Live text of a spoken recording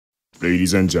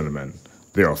Ladies and gentlemen,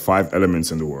 there are 5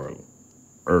 elements in the world: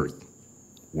 earth,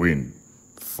 wind,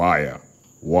 fire,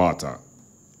 water,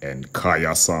 and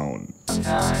Kaya sound.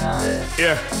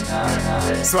 Yeah,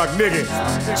 swag digging,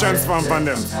 transform from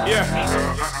them. Yeah,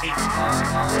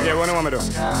 what do you want me to do?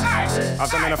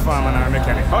 After I'm in a farm and I'm a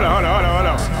mechanic. Hold on.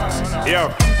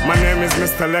 Yo, my name is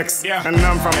Mr.Lexx, and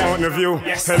I'm from out in the view.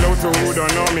 Hello to who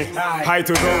don't know me, hi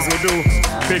to those who do.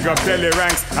 Big up Telly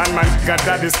ranks, and man got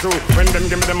daddies too. When them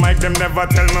give me the mic, them never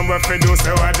tell me what to do.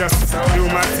 So I just do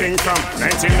my thing from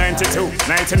 1992,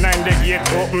 99 the gate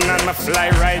open and I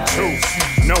fly right through.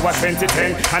 Now it's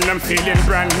 2010 and I'm feeling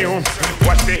brand new.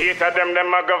 Watch the hate of them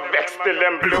I go vex till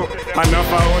them blue.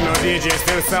 Enough of no DJ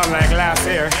still sound like last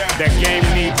year. The game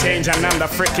need change and I'm the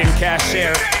freaking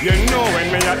cashier. You know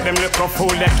when me at them look a fool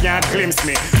they can't glimpse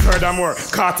me. Furthermore,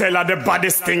 cartel are the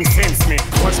baddest thing since me.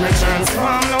 Watch me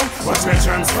transform now, watch me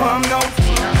transform now.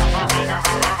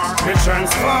 Me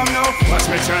transform now, watch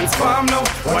me transform now,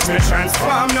 watch me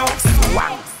transform now.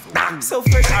 Wow. So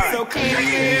fresh and so clean.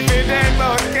 If it ain't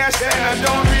about cash, then I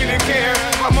don't really care.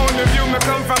 I'm on the view, me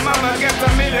come from mama, get a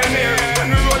millionaire. When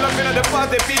we roll up into the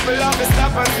party, people love to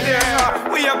stop and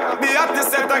stare. We up the to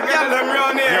set a gal them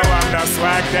round here. Yo, I'm the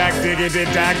swag dag diggy, the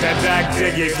dag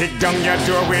diggy. Kick down your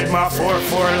door with my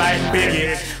 4-4 like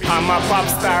Biggie. I'm a pop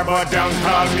star, but don't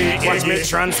call me Iggy. Watch me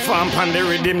transform on the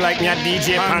rhythm like me a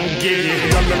DJ pan giggy.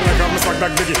 Them like I'm a swag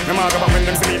dag diggy. Them all about when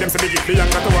them see me, them see Biggie. The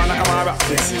younger to wanna come out.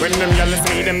 When them yell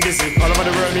see me, them busy. All over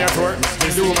the world me a tour.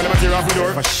 They do man, them a tear off the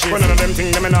door. One of them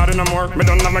thing, them ain't not no more. Me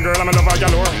don't have my girl, I'm a lover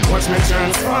galore. Watch me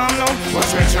transform now,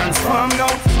 watch me transform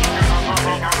now.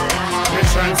 Me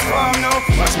transform now,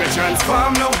 watch me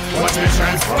transform now, watch me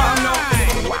transform now.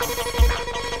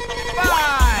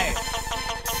 Bye.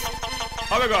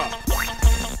 How we go?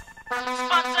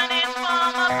 Sponsored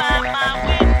informer by my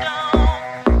window.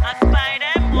 I spy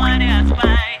them, boy, they a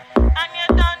spy. And you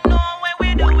don't know where we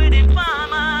do with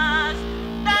informers.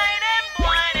 Die them,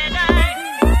 boy, they die.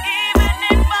 Even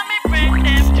if I me friend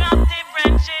them, drop the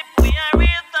friendship. We are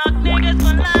real thug niggas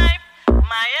for life.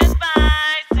 My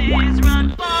advice is run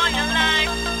for your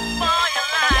life, for your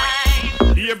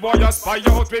life. Yeah, boy, you spy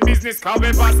out with business, cause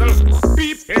we puzzle.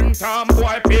 Beep in town,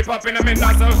 boy, paper up in a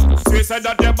nozzle. So you said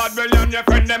that you're bad, well, and your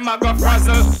friend them a go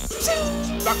frazzle.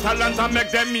 Got talent and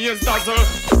make them ears dazzle.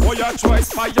 Boy, your choice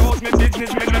spy out me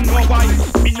business, me don't know why.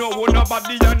 Me know who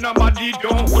nobody and nobody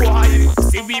don't why.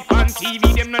 See we on TV,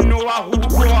 them don't know who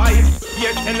why.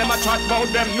 Yeah, tell them I chat about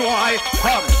them, no I.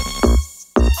 Come.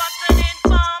 Sponsored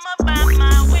informer by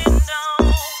my window.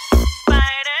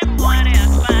 Spy them, boy, they a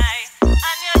spy.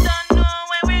 And you don't know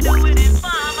where we do with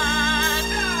informers.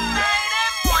 Die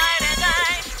them, boy, they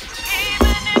die.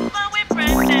 Even if we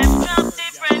friend them, drop the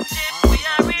friendship. We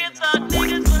are real thug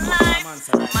niggas for life.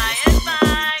 My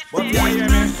advice is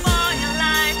run for your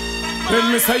life. Tell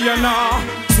me say you know,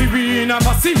 see we in a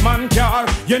fussy man car,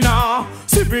 you know.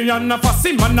 See we in a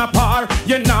fussy man a par,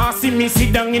 you know. See me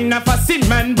sit down in a fussy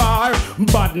man bar.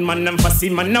 Bad man and fussy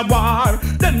man a war.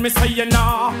 Then me say you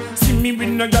know, see me with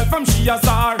no girl from she a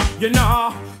czar, you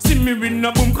know. See me with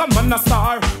no boom come on a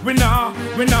star. We nah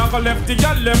go left the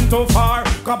girl them too far.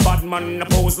 Cause bad man a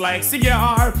pose like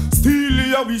cigar. Still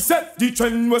here we set the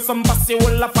trend with some fussy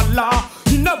walla falla.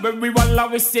 In a very walla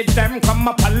we see them come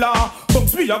up alla.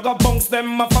 Bunks we a go bunks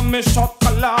them up on me short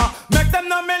collar. Make them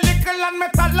know me little and me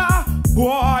talla. Boy,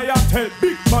 I tell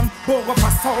big man, go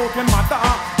fast out your mother.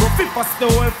 Go fit fast the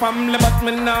whole family, but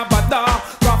me nah bother.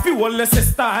 Coffee whole the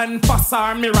sister and pass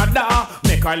her me radar.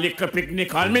 Make a little picnic,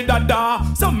 call me dada.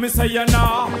 So me say you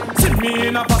know, see me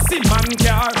in a fussy man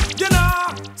car, you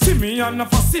know. See me on a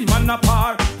fussy man a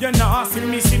par, you know. See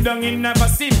me sit down in a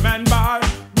fussy man bar.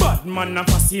 Bad man a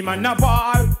fussy man a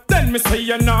bar. Then me say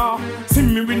you know, see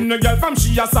me with no girl from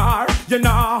she a czar, you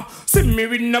know. See me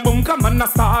with no boom come on a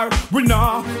star. We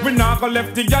nah go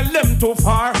left the girl them too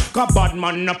far. Cause bad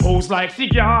man a pose like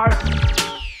cigar.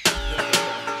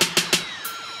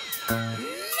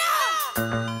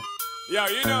 No! Yeah,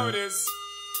 you know it is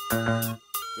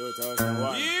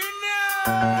 2001. You know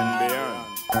and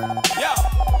beyond. Yeah.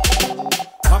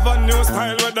 Have a new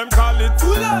style where them call it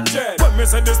full on jet. But me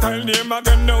say the style name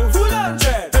again now full on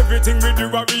jet. Everything we do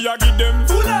we a give them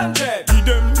full on jet. Give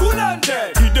them full on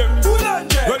jet. Give them full on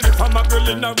jet. Well if I'm a girl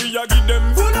in a we a give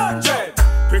them full on jet.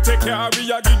 Pretty car we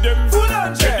a give them full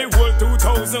on jet. The whole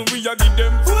 2000 we a give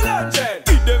them full on jet.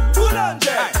 Give them full on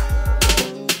jet.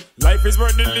 Life is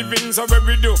worth the living, so where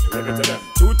we do, give it to them.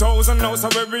 2000 now, so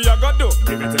where we a go do,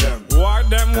 give it to them. War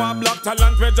them, war black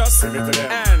talent, we just give it to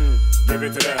them. And give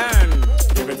it to them. And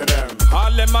give it to them.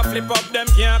 All them a flip up, them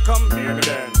can't come near me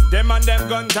then. Them and them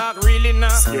gun talk really now,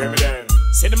 scare me then.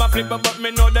 See them a flip up, but me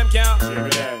know them can't. Hear me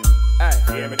then.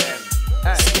 Hey, hear me then.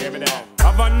 Scare me down.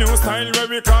 Have a new style where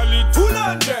we call it Full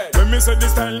 100. When me say the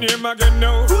style name again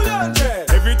now Full 100.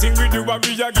 Everything we do, we a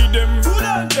give them Full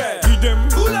 100. Give them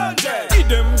Full 100. Give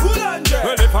them Full 100.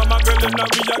 Well, if I'm a girl, then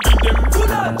we a give them Full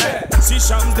 100. See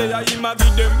Shams there, him a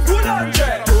give them Full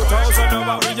 100. 2,000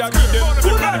 over, we a give them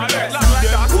Full 100.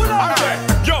 Full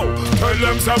 100. Yo, tell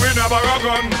them so we never a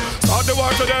gun. Start the war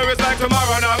today, it's like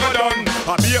tomorrow never done.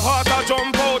 I be hard to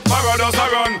jump out, paradox a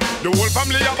run. The whole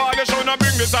family about the show, not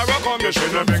bring this arrow come. You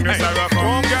shouldn't bring this arrow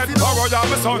come. Don't get power, you're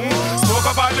my son. Smoke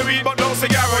up all the weed, but don't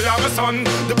cigar, you're my son.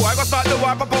 The boy go start the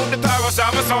war, pop out the terrace,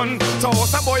 you're my son. So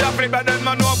some boy I flip better than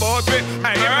man know about me.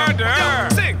 Hey,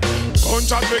 sing.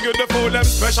 Contract we give the full them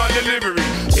special delivery.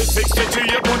 It's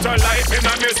 63, you put your life in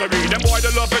a misery. Them boy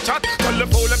they love to chat, tell the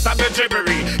fool them stop the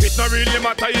gibbery. It not really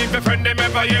matter if your friend them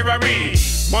ever hear a read.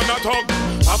 Man a talk,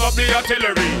 have a play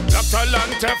artillery. Dr.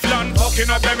 Land, Teflon, fucking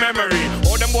up their memory.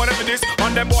 All them boy them for this,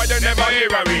 and them boy they never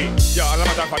hear a read. Yeah, all I'm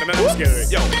talking for them, they're scary.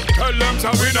 Yo, tell them so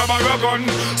we never a gun.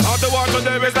 Start the war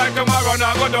today, it's like tomorrow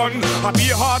not go done. I be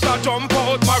hard to jump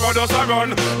out, tomorrow does a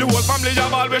run. The whole family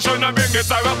of all, we shouldn't bring this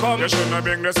arrow come. You shouldn't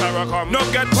bring this arrow come. No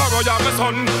get power, you're my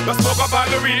son. No smoke up all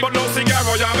the weed, but no cigar,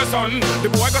 you're my son. The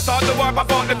boy go start the war,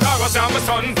 pop out the terrace, you're my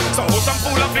son. So hold some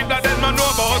fool of flip that then man know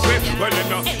about it. Well, you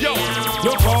know, yo,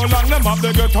 look how long them have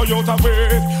the Ghetto out of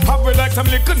it. Have we like some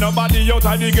liquor, nobody out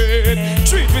of the gate.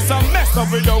 Treat with some mess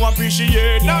up, we don't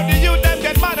appreciate. Now the youth them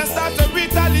get mad and start to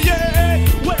retaliate.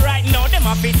 Well, right now them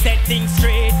have to set things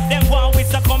straight. Them want we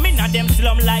succumb in and them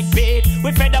slum like bait.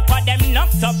 We fed up at them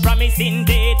knocked up promising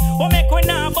date. What make we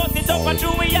now bust it up and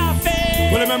true we have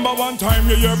faith. Well, remember one time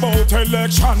you hear about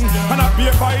election, and at be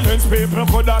violence people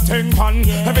could have think pan.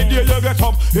 Every day you get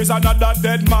up is another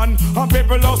dead man, and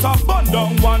people lost a bun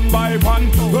down one by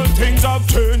one. Well, things have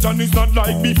changed and it's not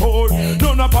like before.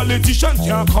 None of politicians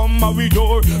can come and we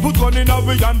door. Put gun in a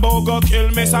way and bogo kill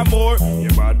me some more. You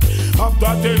mad? Have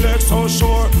that they leg so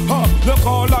sure. Look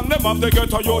how long them have the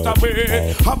Ghetto out of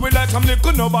it. Have we like some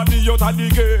liquor, nobody out of the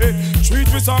gate.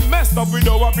 Treat with some messed up, we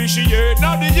don't appreciate.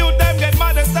 Now the youth them get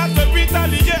mad and start to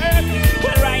retaliate.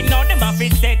 Well, right now them have to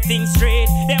set things straight.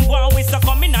 Them want we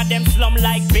succumb in and them slum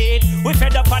like bait. We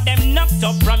fed up at them knocked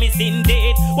up promising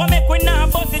date. What make we now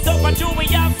bust it up and true we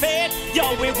have faith.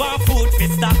 Yo, we want food for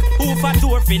stock, who for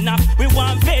tour for nap. We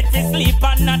want bed for sleep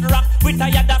and not rock. We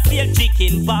tired of stale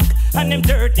chicken back and them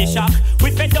dirty shock.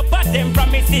 We fed up at them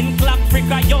promising clock. Freak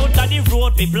out of the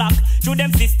road we block. Through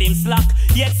them system slack.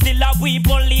 Yet still a we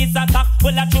police attack.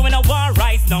 Well a true in a war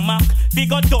rise no mac. We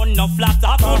got done no flat.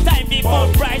 After time before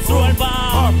price roll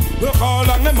back. Look how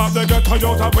long them have the Ghetto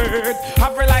out of it.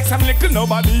 Have we like some little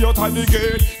nobody out of the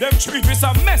gate. Them treat with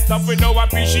some messed up we don't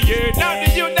appreciate. Now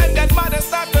the youth them get mad and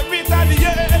start to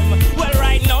retaliate. Well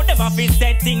right now them have to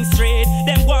set things straight.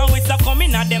 Them want we succumb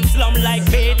in and them slum like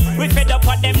bait. We fed up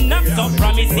at them knocked up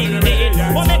promising date.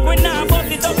 What make we now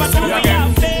bust it up and true we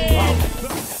have faith.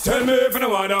 Tell me if you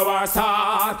want to war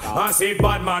start. I see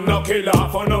bad man no kill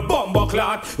off on no bumbo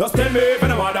clot. Just tell me if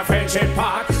you want a friendship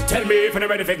part. Tell me if you're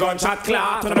ready for gunshot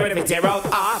clot. When I'm ready for tear out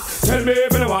heart. Tell me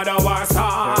if you want to war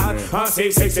start. I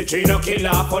see 63 no kill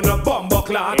off on no bumbo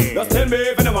clot. Just tell me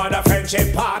if you want a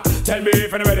friendship part. Tell me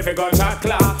if you're ready for gunshot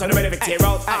clot. When I'm ready for tear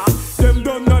out heart. Them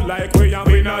don't not like we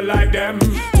and we not like them.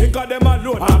 Think of them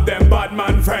alone, have them bad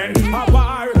man friend. A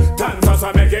war, dance us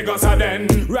and make it go so then.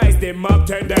 Rise them up,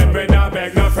 tell them we not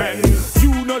beg no friend.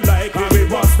 You not like we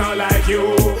bust not like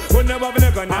you. We never have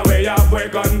a gun, we have we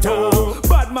gun too.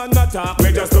 Bad man not talk,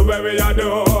 we just do where we a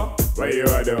do. Where you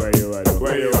a do, where you a do,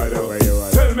 where you a do, where you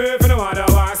a do. Tell me if you know what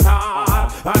I want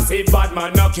start. I see bad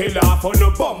man no kill off on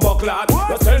the bumbo clot.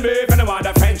 Just tell me if you know what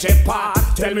the friendship part.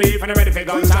 Tell me if you're ready for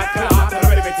gunshot clot. I'm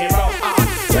ready for tear out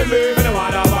heart. Tell me if you know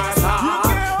what I want start.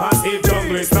 I see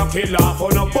junglist no kill off on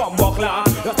the bumbo clot.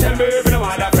 Just tell me if you know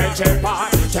what the friendship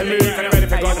part. Tell me if you're ready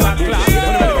for gunshot clot. I'm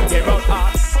ready for tear out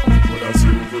heart.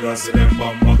 Could I see them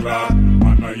bumbo clot?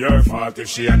 Man, not your fault if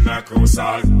she and not crew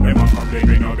salt. Them a come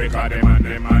they know because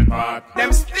them and part.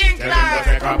 Them stink tell them to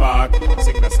take a bath.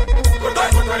 Sing the song. Good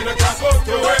night, the clock go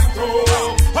to and through.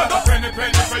 And a penny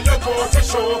for your coat to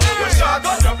show. Your shot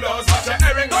on your blouse, but your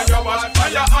earring on your watch.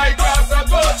 And your eyeglass are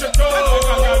got you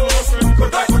through.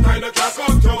 Good night, the clock go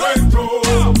to and through.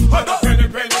 And a penny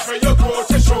for your coat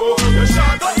to show. Your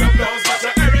shot on your blouse, but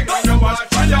your earring on your watch.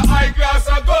 And your eyeglass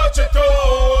are got you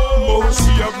through.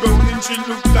 She a brown and she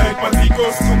look like Patty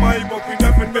Ghost. Come on, hip up with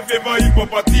that when me favor hip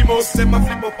up at the most. Say my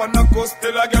flip up on the coast,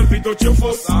 tell a girl fit touch your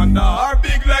fuss. And her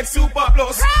big like Super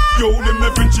Plus. Yo, them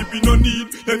every chip in no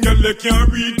need. Them girl they can't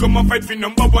read. Come and fight for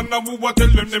number one, now who tell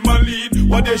them a lead.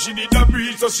 What day she did a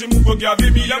breeze, so she move a girl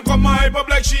with me. And come on, hip up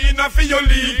like she in a for your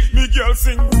league. Me girl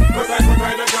sing. Cause I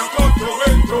the can go to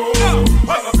and through.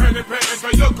 I'm a penny for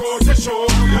your go to show.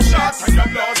 Your shorts and your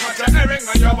blouse, not your earring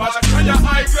and your watch, and your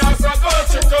eyeglass are go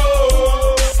to go.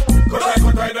 Cause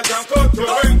I that can go to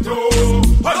and to.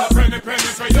 And a penny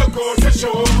for your go to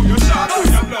show. Your shorts and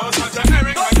your blouse, not your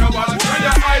earring and your watch, and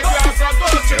your eyeglass are go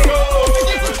to go.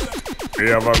 Me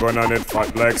have a gun on it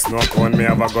fat like snuck on. Me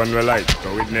have a gun with light.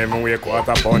 So it name weigh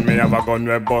quarter pound. Me have a gun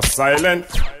with bust silent.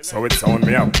 So it sound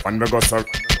me up and me go so.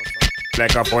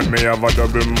 Like a fun, me have a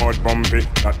double mouth bumpy.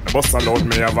 That the bus allowed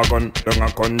me have a gun down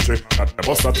a country. That the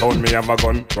bus a town me have a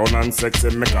gun. Brown and sexy,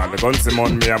 me call the gun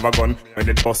Simon, me have a gun. When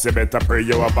it bust you better pray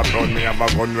you have a gun. Me have a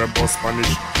gun with bus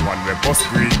Spanish, one with bus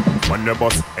Greek, one with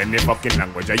bus any fucking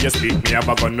language I you speak. Me have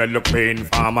a gun with look pain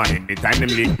farmer. Anytime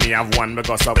them leak, me have one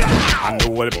because of and the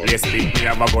whole place speak. Me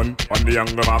have a gun on the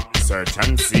angle map. Search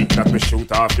and seek that we shoot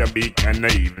off your beak and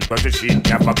even touch the sheet.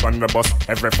 Me have a gun with bus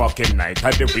every fucking night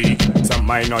of the week. Some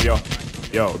mine or you.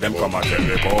 Yo, them come and tell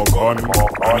me gun.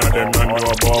 None of them don't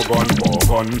know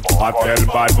gun. I tell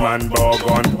bad man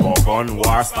gun.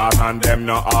 War start and them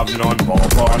no have none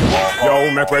gun.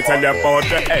 Yo, make we tell you about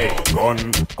the hey gun.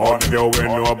 Yo, we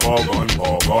know gun.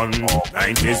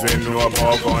 90s we know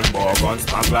gun.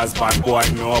 Spanglers bad boy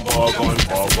know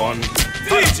gun.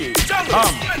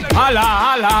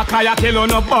 Halla, kaya kilo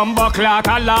no bomba clat,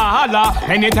 halla.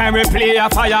 Anytime we play a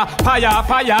fire,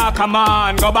 come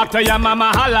on, go back to your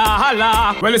mama,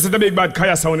 halla. Well, this is the big bad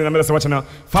Kaya sound in the middle of watching now.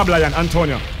 Fab Lion,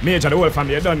 Antonio, Major, the whole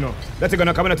family, you don't know. Let's go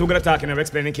now, come in two good talking,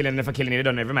 explaining, killing, never killing, you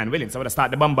don't know, every man willing. So we'll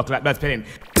start the bomba clat, that's spinning.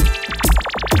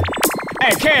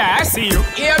 Hey, Kaya, I see you.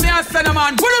 Hear me and send a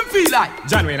man, what do you feel like?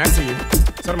 John Wayne, I see you.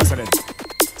 So much then.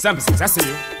 Sample 6, I see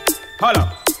you.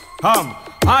 Holla,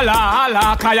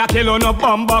 Halla, kaya kilo no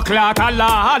bomba clat,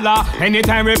 halla.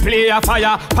 Anytime we play a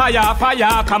fire,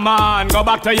 come on, go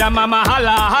back to your mama,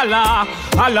 halla.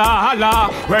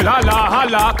 Well,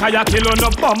 halla, kaya kilo no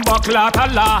bomba clat,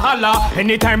 halla.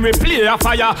 Anytime we play a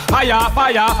fire,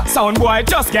 sound boy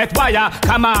just get wire,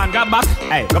 come on, go back,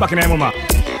 hey, go back in there, mama.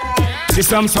 See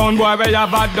some sound boy where you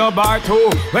have a dub or two.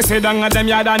 We say down at them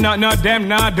yard and none of them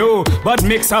not do. But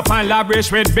mix up and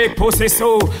lavish with big pussy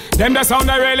so. Them the sound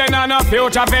they really not no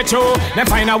future fit you. Them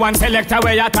find a one selector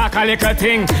where you talk a little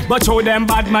thing. But show them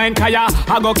bad mind kaya,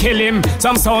 I go kill him.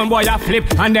 Some sound boy a flip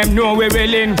and them know we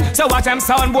willing. So watch them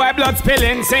sound boy blood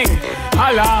spilling, sing.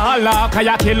 Halla,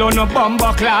 kaya kilo no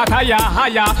bomba clat,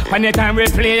 haya. Anytime we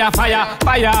play a fire,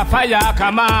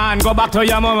 come on, go back to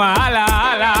your mama,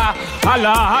 halla.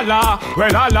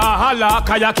 Well, halla,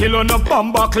 kaya kilo no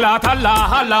bomba clat,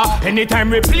 halla. Anytime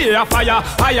we play a fire,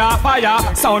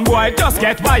 sound boy just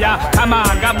get wire. Come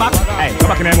on, go back. Hey, go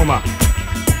back in there, mama.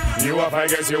 You a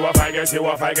figures, you a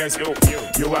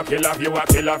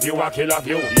kill off,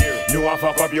 you a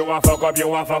fuck up, you.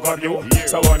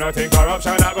 So when I think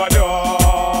corruption I go do,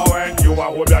 when you a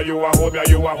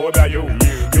hope you.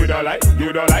 You don't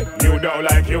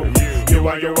like you.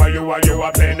 You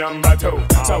a play number two.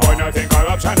 So when I think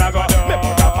corruption I go do, me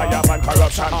put a fire on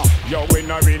corruption. Yo, we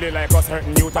not really like a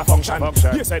certain youth a function.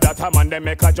 You say that a man them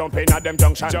make a jump in at them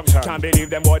junction. Can't believe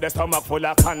them boy the stomach full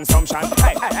of consumption.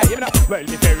 Hey, you know, well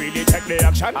if they really take the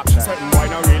action. Certain boy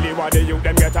not really want the youth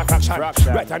them get a fraction.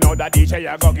 Better know that DJ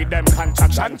I go give them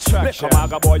contraction. Make come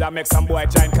aga boy and make some boy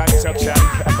giant construction.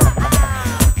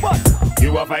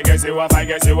 You a figures, you.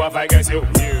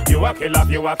 You a kill off,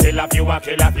 you.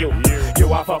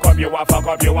 You a fuck up, you.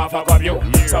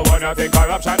 So when I think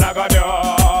corruption I go do,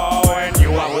 when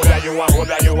you a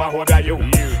hope you.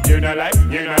 You not like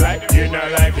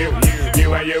you.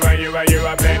 You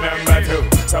a play number two.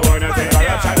 So when I think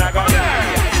corruption I go do.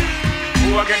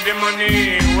 Who a get the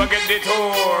money, who a get the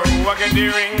tour, who a get the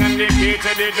ring and the key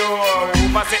to the door. Who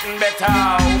for sitting better,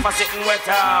 who for sitting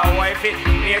wetter, wife it,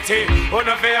 matey, who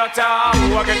no better.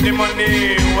 Who a get the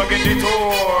money, who a get the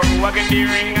tour, who a get the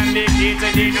ring and the key to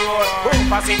the door. Who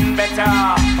for sitting better,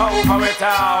 who for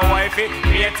wetter, wife it,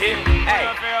 matey, hey.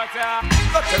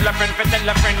 Go tell a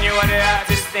friend you are the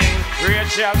artist thing. Real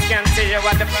jobs can see you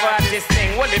are the fattest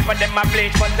thing. What if for them a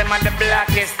bleach, but them are the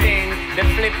blackest thing. The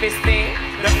flippest thing,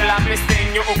 the flappest thing.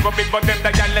 You hook up it, but them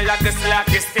the galley are the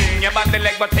slackest thing. You band the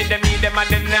leg, but them need them are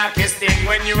the knockest thing.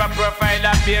 When you a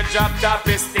profiler, be a drop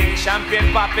toppest thing.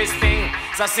 Champion poppest thing.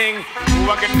 So sing, who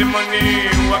a get the money,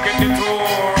 who a get the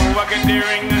tour, who a get the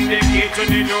ring and the key to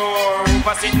the door. Who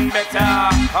for sitting better,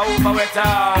 who for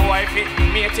wetter, wife it,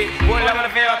 matey, who level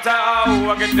the theater. Who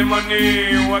a get the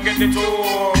money, who a get the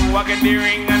tour, who a get the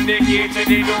ring and the key to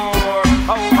the door.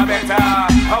 Who for better,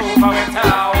 who for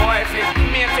wetter, wife it,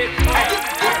 matey, hey.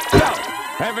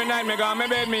 Every night night me got me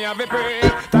bed, me have a pray.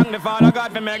 Thank the Father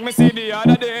God for make me see the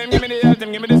other day. Give me the health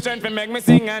and give me the strength for make me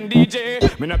sing and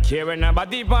DJ. Me not care when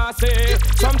nobody pass say.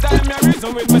 Sometimes me a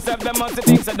reason with myself, them must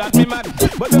think so that me mad.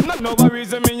 But them not know a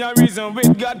reason, me a reason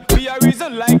with God. Be a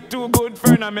reason like two good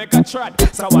friends and make a trot.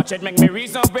 So watch it make me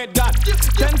reason with God.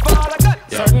 Then Father God,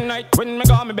 certain night when me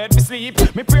go me bed me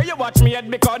sleep. Me pray you watch me head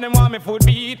because them want me food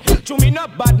be eat. To me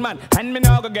not bad man, and me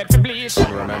now go get to bleach.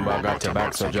 Remember I got your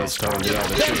back, so just turn the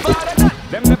other Then cheek. Father God,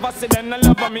 them never see them no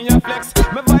love of me a flex.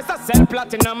 My voice a sell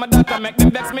platinum, my data make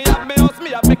them vex. Me have me house, me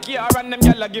have me car, and them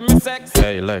gyal give me sex.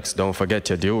 Hey Lex, don't forget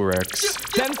your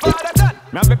Durex. Then Father God,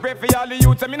 me have me pray for all the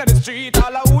youths them inna the street.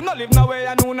 All who no live nowhere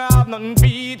and who no have nothing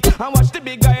feed. And watch the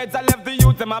big heads I left the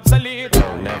youth them obsolete.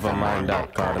 Oh, never mind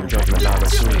that, cause them judgment out of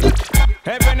sweet.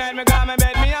 Every night me go me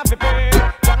bed, me have to pray.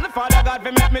 Thank the Father God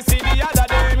for make me see the other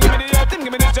day. Give me the earth,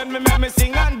 give me the strength, me make me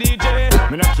sing and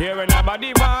DJ. Me not care when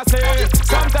nobody want say.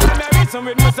 Sometimes me reason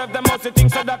with myself, them must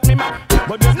think so that me mad.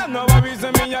 But there's not no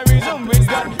reason, me a reason with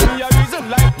God. Me a reason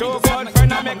like two good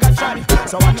friend I make a try.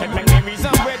 So I check make me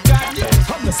reason with God.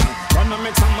 Come to see, gonna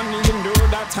make some money and do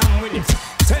that time with it.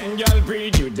 10 girl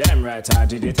breed, you damn right I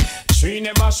did it. 3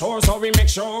 never sure, so we make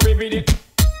sure we beat it.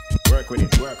 Work with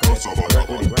it, work with it, work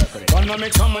with it, work with it. Gonna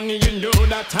make some money, you know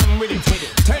that time with it.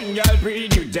 10 girl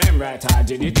breed, you damn right I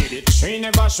did it. 3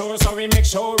 never sure, so we make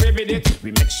sure we beat it.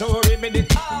 We make sure we beat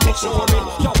it, make sure we beat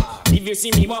it. Yo, if you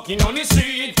see me walking on the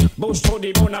street, bush to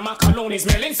the bone and macaroni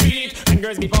smelling sweet. And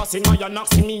girls be passing on your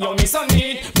knocks, see me, yo, me so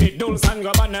neat. Big dolls and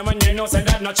grab on them when you know say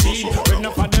that not cheap. With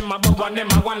enough of them above one, them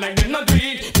a one like them not do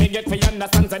it. Me get for you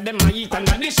understand, say them a eat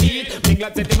under the sheet. Me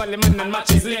glad say the valley man and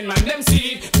matches lane man, them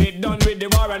see it. They done with the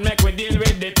war and make we deal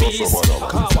with the peace.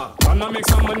 Kawa, gonna make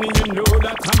some money, you know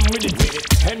that I'm with it.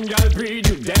 10 girl breed,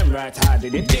 you damn right I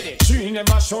did it. 3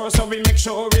 never sure, so we make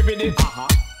sure we beat it.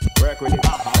 Work with it.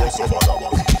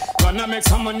 Gonna make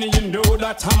some money, you know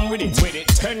that I'm with it.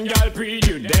 10 girl breed,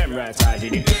 you damn right I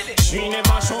did it. 3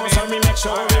 never sure, so we make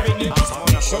sure we beat it.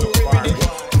 Make sure we beat it.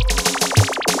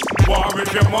 War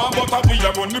if you want, but I be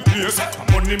a run the place.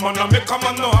 Money man I make a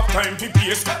man no have time to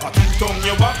pace. I took down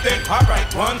your back then,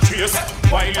 alright, one trace.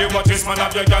 While you watch this man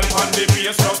have your girl on the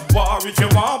base. Just war if you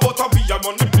want, but I be a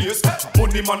run the place.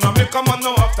 Money man I make a man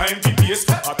no have time to pace.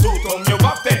 I took down your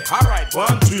back then, alright,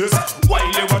 one trace. While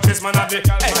you watch this man have the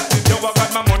hey, you have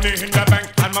got my money in the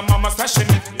bank and my mama stashing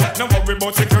it. No worry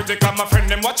about security, cause my friend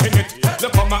them watching it.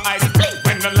 Look on my eyes,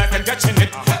 when the light and catching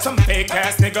it. Some fake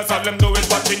ass niggas, all them do is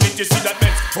watching it. You see that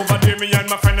Benz over there, me and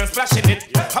my friend and splashing it.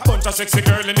 A bunch of sexy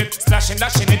girl in it, slashing,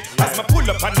 dashing it. As my pull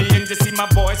up on the end, you see my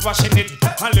boys washing it.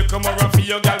 And look more for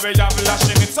your girl where you have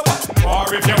lashing it. So or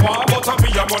if you want, but I be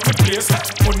a run the place.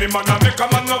 Money man I make a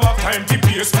man no have time to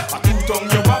pace. I two tongue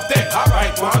you have then,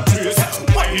 alright, one trace.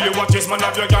 While you watch this man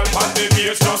have your girl on the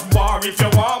base. Just war if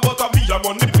you want, but I be a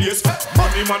run the place.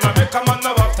 Money man I make a man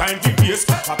no have time to pace.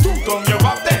 I two tongue you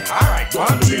have then, alright,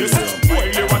 one trace.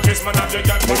 While you watch this man have your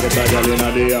girl on the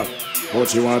base. But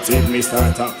she want take me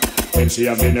starter. When she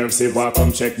have the nerve, say walk,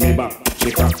 come check me back.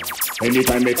 She crack.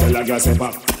 Anytime me tell a girl say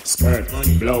back. Skirt,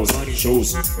 blouse,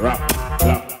 shoes, rap,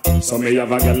 clap. So me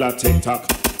have a girl a TikTok.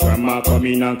 Grandma come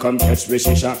in and come catch me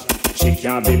she shot. She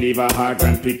can't believe her heart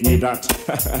and pick me that.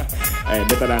 Hey,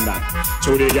 better than that.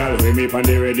 Show the girl, with me on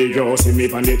the radio, see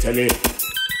me on the telly.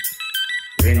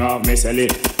 Ring off me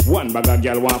cellie. One bag of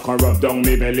girl walk and rub down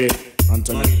me belly.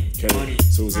 Anthony, Kelly,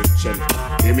 Susie, Shelly.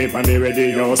 Give me on the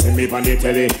radio, send me on the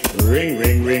telly. Ring,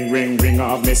 ring, ring, ring, ring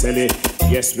off me cellie.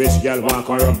 Yes, which girl walk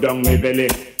and rub down me belly.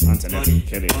 Anthony,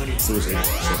 Kelly, Susie,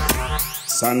 Shelly.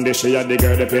 Sunday she had the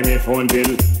girl to pay me phone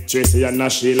bill. Tracy and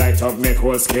Nash she light up make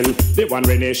whole skill. The one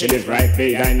when she live right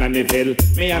behind on the hill.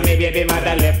 Me and me baby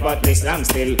mother left but me slam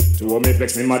still. To me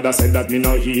flex me mother said that me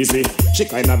no easy. She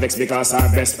kinda vex because her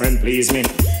best friend please me.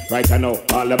 Right I know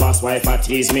all the boss wife a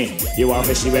tease me. You want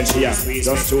fishy when she a squeeze.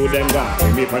 Just two them gone.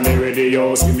 See me on the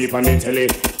radio, see me on the telly.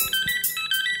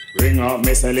 Ring up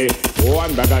me cellie.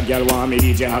 One bag of girl want me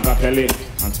DJ Acapelli.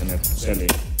 Antoinette, Shelly,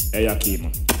 hey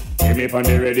Akeem. See me on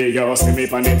the radio, see me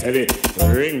on the telly.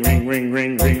 Ring, ring, ring,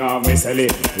 ring, ring off me cellie.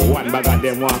 One bag of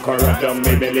them walk around down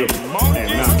me belly. And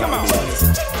now come on.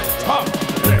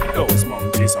 Let those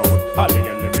monkeys out. All the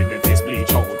girl with the face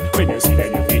bleach out. When you see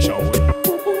them you fish out.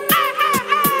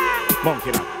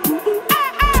 Monkey now.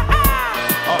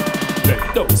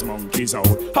 Let those monkeys out.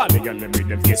 All the girl with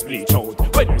the face bleach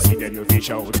out. When you see them you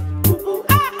fish out.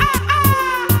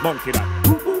 Monkey now.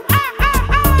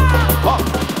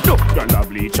 Look, y'all have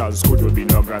bleachers, could you be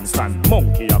no grandstand?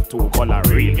 Monkey have two color,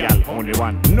 real gal, only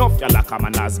one. Enough y'all a come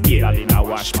and as girl in a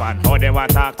wash pan. How they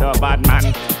want talk to a bad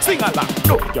man? Sing along.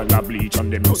 Look, y'all have bleach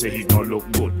and them no say it no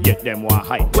look good. Yet them want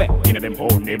hide well in them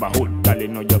own neighborhood. Y'all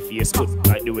know your face good,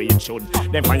 like the way it should.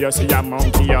 Then when you see a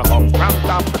monkey, you hung cramped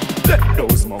up. Let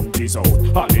those monkeys out.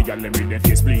 All the y'all them with their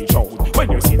face bleach out. When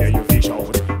you see them, you fish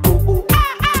out.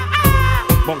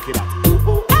 Monkey that.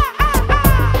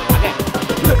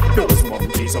 Let those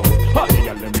monkeys out. All the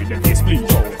y'all them with their face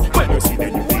bleach out. When you see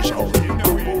them, you fish out.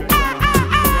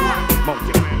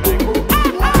 Monkey that.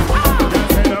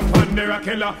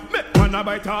 Killer. Make man a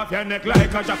bite off your neck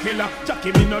like a jackilla.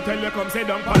 Jackie me no tell you come say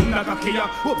down panda kakia.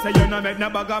 Hope say you no make no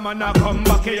bag a man a come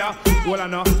back here. Well I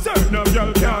know certain of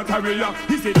y'all can't carry ya.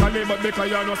 Physically but because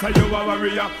you know say you a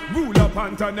warrior. Rule up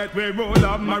internet we roll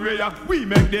up Maria. We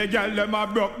make the girl them a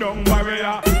broke down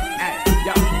warrior. Hey,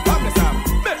 yeah, come this up.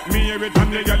 Make me hear it from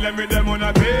the girl them with them on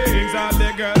a things. All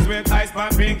the girls with ice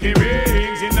pan pinky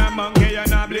rings. In a monkey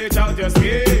and a bleach out your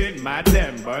skin. Mad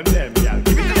them, burn them, y'all.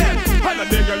 Give it to them. All of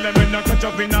the girl them in a catch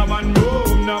up in a one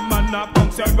room. No man a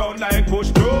bounce around like push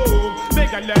broom.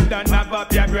 Make a let them have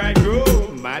up your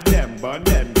bridegroom. Mad them, burn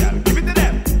them, y'all. Give it to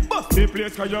them. Bust the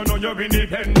place cause you know you're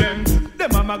independent.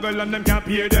 Them a my girl and them can't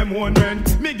pay them own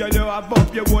rent. Me girl you have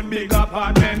up your own big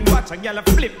apartment. Watch a girl a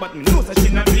flip but me know that she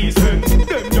not decent.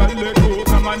 Them girl let go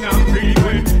come on and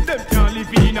frequent. Them can't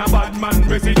live in a bad man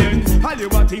residence. All you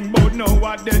a think about now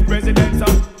what dead residents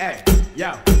of. Hey,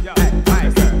 yo,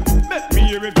 hey, sir. Let me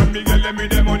hear it from me girl let me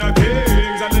them on a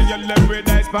things. And the girl them with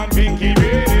ice pan pinky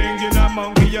rings. You know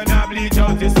monkey you not bleach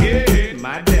out the skin.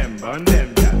 Mad them, burn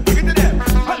them, yeah. Give it to them.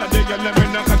 All of the girl them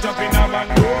in a catch up in a one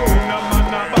room. No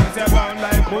man a bounce around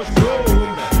like push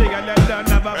broom. The girl them done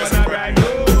have a one a ride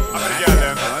home.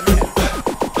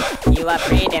 You a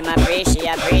pree, them a pree, she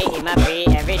a pree, him a pree.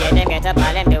 Every day them get up,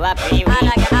 all them do a pree. All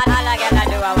a girl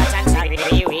do a watch and chat.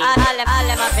 All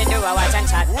them a fi do a watch and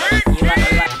chat. You a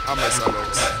I'm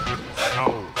Mr.Lexx.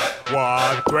 Oh,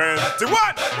 121.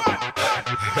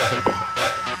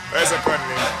 Where's the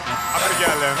Connis? I'm the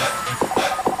girl them.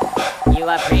 You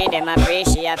a pree, them a pree,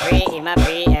 she a pree, him a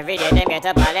pree. Every day them get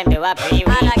up, all them do a pree.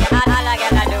 All a girl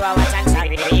do a watch and chat.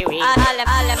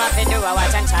 All them a fi do a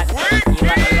watch and chat.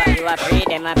 You a pree,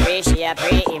 them a pree, she a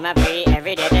pree, him a pree.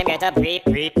 Every day them get up, pree.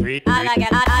 All a girl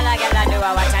do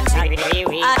a watch and chat.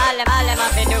 All them a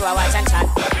fi do a watch and chat.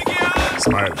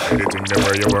 Smile, anything them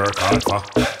where you work hard for.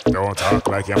 Don't talk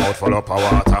like your mouth full up of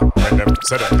water. When them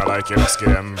say them not like you no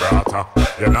skin brata.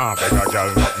 You nah beg a girl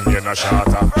nothing you no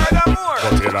shatter.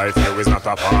 But your life you is not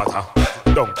a parter.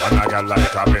 Don't pan a girl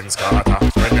like a Benz Carter.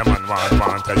 When your man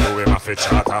want tell you him a fit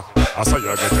charter. I saw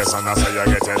you get this and I saw you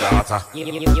get your daughter.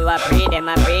 You a pree, them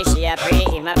a pree, she a pree,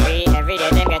 him a pree. Every day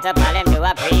them get up, all them do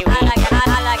a pree. All a girl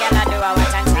do a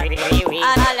watch and chat.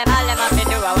 All them a fi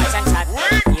do a watch and chat.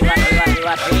 You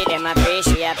a pree, them a pree,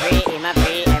 she a pree, him a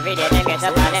pree. Every day them get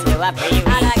up, all them do a pree.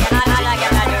 All a girl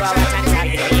do a watch and chat.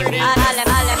 All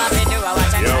them a fi do a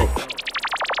watch and chat.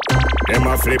 Them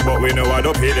a flip but we know how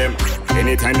to pay them.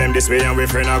 Anytime them this way and we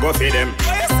friend a go feed them.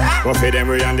 Go feed them,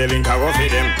 we and the link a go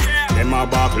feed them. Them a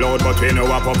back loud but we know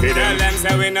what puppy them. Tell them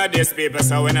say we know this people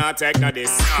so we not take no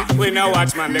this. We no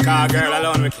watch man because girl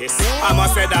alone we kiss. I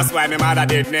must say that's why my mother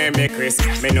did name me Chris.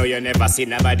 Me know you never see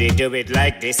nobody do it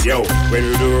like this. Yo, when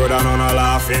we do road and on a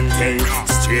laughing thing.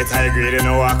 Straight high grade you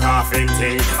know a coughing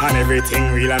thing. And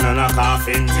everything real and on a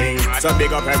coughing thing. So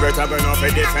big up every time we know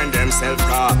to defend themselves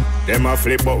car. Them a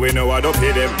flip but we know how to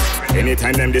pay them.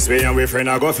 Anytime them this way and we friend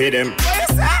a go feed them.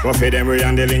 Go feed them we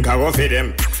and the link a go feed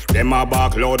them. Them a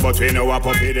back loud but we know what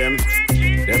puppy them.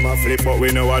 Them a flip but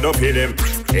we know how to pay them.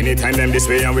 Anytime them this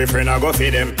way and we friend a go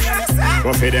feed them.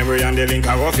 Go feed them we and the link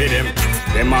a go feed them.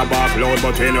 Them a back loud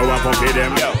but we know what puppy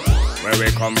them. Yo, where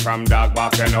we come from dog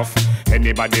back enough.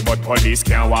 Anybody but police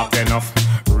can't walk enough.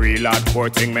 Real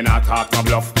hardcore thing me not talk no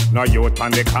bluff. No youth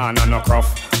on the corner no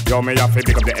cruff. Yo, me have to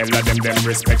pick up the hell of them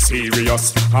respect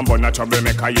serious. I'm born a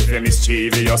troublemaker if you're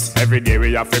mischievous. Every day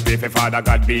we have to pray for Father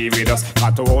God be with us.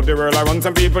 Got to hold the world around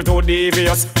some people too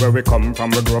devious. Where we come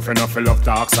from we grow up enough we love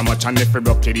talk so much. And if we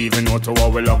broke it even know to how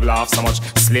we love laugh so much.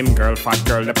 Slim girl, fat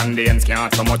girl, the pandians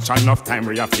can't so much. Enough time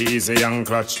we have to easy and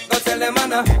clutch. Go tell them man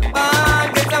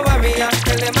bad, get a warrior.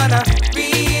 Tell them man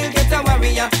real, get a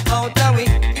warrior. Out of we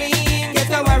clean, get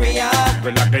a warrior.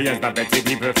 We like the years that petty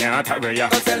people can't hurry ya.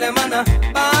 Go tell them man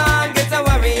bad, get a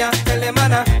warrior. Tell them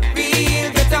man real,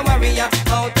 get a warrior.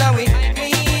 Out of we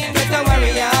clean, get a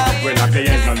warrior. We like the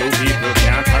years that no people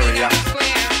can't hurry ya.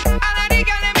 All of the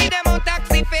girls me them on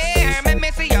taxi fare. Make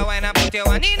me see you when I put you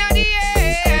one in the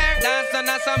air. Dance on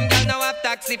some girl now have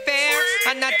taxi fare.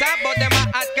 And not talk about them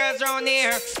hot girls round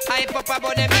near. Hype up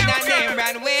about them in a name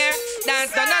brand wear.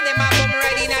 Dance done and them a boom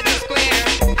right in the square.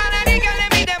 And a nigga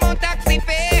let me them on taxi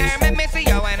fare. Make me see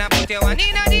you when I put you one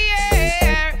in the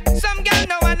air. Some girl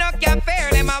no one no can fare.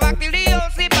 Them a walk till the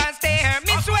whole sleep and stare.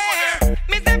 Me swear,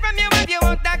 me say from you if you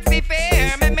want taxi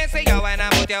fare. Make me see you when I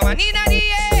put you one in the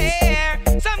air.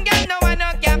 Some girl no one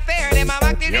no can fare. Them a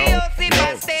walk till the whole sleep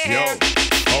and stare.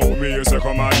 Oh, me used to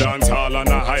come and dance hall on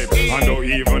a hype. And don't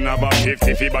even have a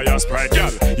 50 fee by your Sprite,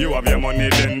 girl. You have your money,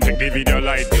 then take the video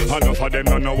light. Enough of them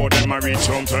don't know what them a reach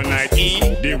home tonight.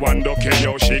 The one don't care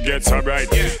how she gets so bright.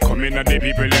 Come in at the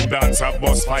people and dance have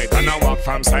bus fight. And I walk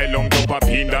from Silong to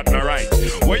Papine, that no right.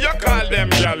 What you call them,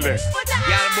 girl? Girl,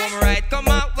 boom right, come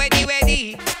out,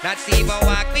 weddy. Not even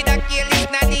walk with a careless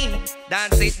nanny.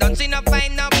 Dance it, don't see no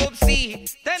find no boopsie.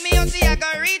 Tell me how see I go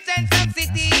reach and some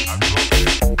city.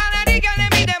 And a the girl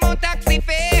let me them on taxi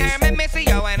fare. Make me see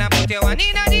you when I put you one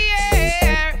in the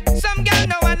air. Some girl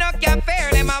no one no can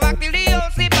fare. Them a walk till the whole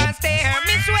sleep and stare.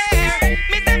 Me swear,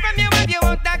 me say from you if you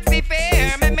want taxi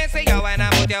fare. Make me see you when I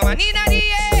put you one in the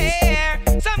air.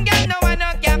 Some girl no one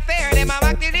no can fare. Them a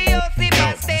walk till the whole sleep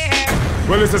and stare.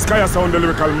 Well, this is Kaya Sound, the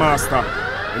lyrical master.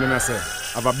 You know what I say?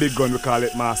 Have a big gun, we call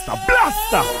it Master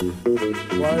Blaster.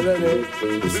 Well, ready?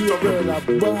 You see a girl a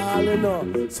ballin'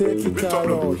 up, say kick her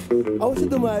out. How she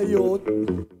do my youth?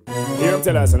 Here,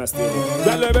 tell us on a stage.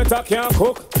 Girl, you better can't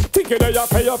cook. Think you know you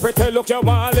pay your pretty look. You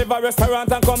want to live a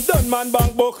restaurant and come done man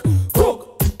bank book.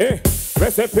 Cook,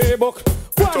 recipe book.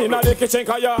 One in the kitchen,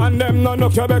 cause you and them no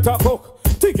look, you better cook.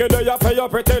 Think you know you pay your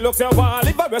pretty looks. You want to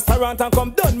live a restaurant and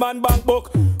come done man bank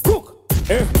book. Cook,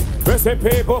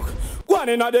 recipe book. One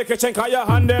in the kitchen, cause your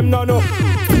hand them no no.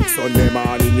 Sunday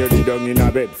morning you lay down in a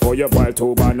bed. For you boil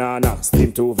 2 bananas,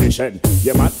 steam 2 fish head.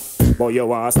 You mad? But you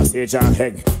want sausage and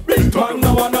egg. Big man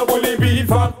no wanna bully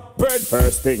beef and bread.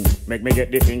 First thing, make me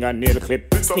get the fingernail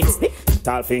clip. Stick.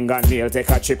 Tall fingernail take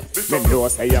a chip. Them know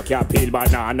say you can't peel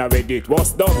banana with it.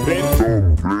 What's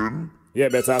dumpling? You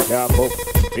better care cook.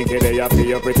 Think you there you feel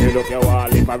your pretty look. You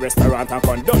want live a restaurant and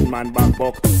come done man back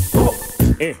book. Cook,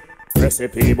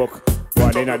 recipe book.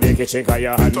 One in the kitchen, cause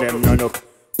your hand them no look.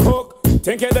 Cook,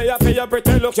 think you there you feel your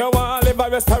pretty look. You want live a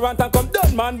restaurant and come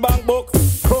done man bank book.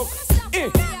 Cook,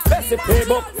 recipe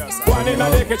book. One in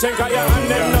the kitchen, cause your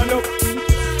hand them no look.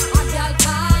 A girl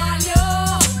call you,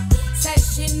 says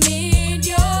she need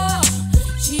you.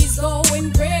 She's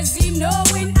going crazy,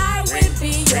 knowing I will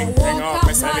be your walk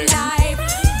of my life.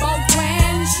 But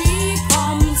when she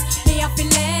comes, me have to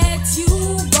let you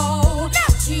go.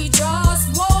 She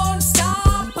just won't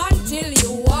stop until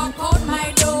you walk out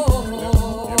my door.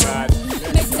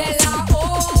 Me tell her, oh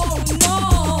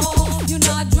no, you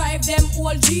not drive them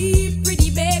old Jeep, pretty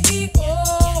baby.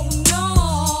 Oh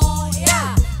no,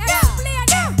 yeah.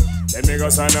 Let me go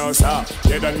so now, sir.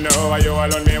 You don't know why you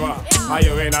alone me wa. Are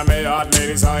you in a me heart,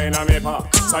 ladies, or in a me pa?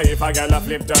 So if a girl a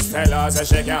flip, just tell her say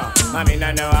she can. I mean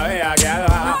I know how a girl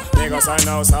wa. Me go so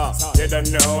now, sir. You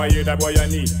don't know why you the boy you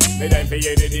need. Me then for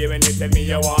you the day when you tell me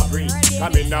you want free.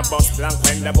 I'm in a bus blank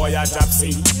when the boy a drop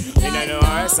seat. Me don't know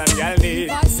how some girl need.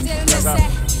 But still me say,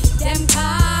 them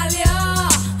call you,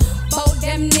 bout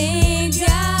them need ya.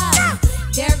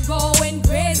 They're going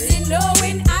crazy,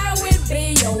 knowing I will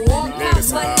be your walk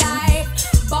of my life.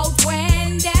 But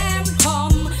when them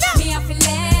come, me have to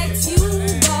let you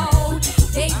go.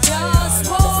 They just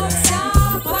won't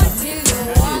stop until you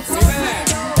walk away.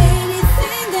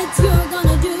 Anything that you're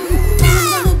gonna do, I'm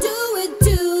gonna do it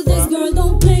too. This girl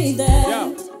don't play that. Yeah,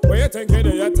 what you think you do?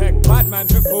 You take bad man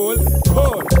to fool.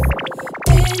 Fool.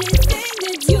 Anything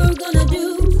that you're gonna do,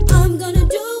 I'm gonna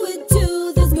do it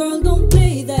too. This girl don't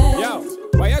play that. Yo,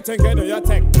 what you think you do? You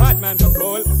take bad man to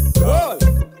fool. Fool.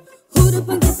 Who the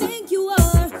punk you think you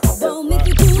are? Don't make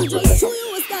it cool, just show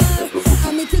you a star.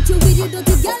 I'll make it you with your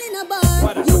dirty girl in a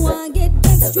bar. You wanna get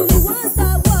extra, you want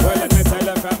star war. Well, let me tell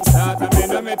you from start, I mean,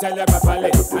 let me tell you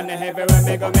properly. And everywhere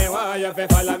me go, me want you to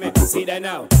follow me. See that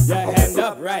now, your hand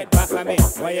up right back of me.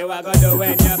 What you are gonna do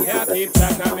when you can't keep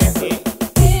track of me?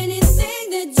 Anything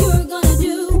that you're gonna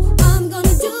do, I'm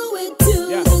gonna do it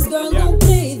too. This girl don't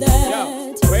play that.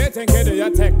 Yo, what you think you do? You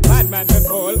take bad man to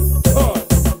fool. Fool.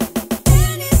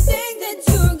 Anything that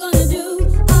you're gonna do,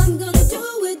 I'm gonna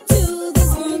do it too.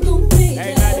 This girl don't play that.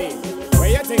 Hey Nadine, what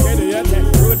you think you do? You take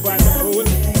rude boy to fool.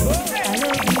 I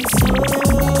love you so.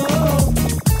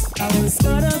 I was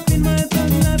caught up in my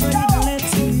thug life, I didn't let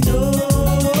you know.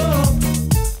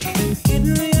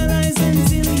 Didn't realize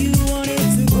until you wanted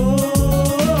to go.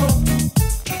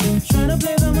 Trying to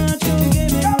play the macho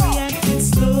game and reacting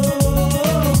slow.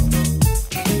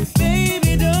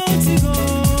 Baby, don't you go.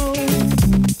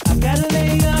 I've gotta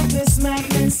lay off this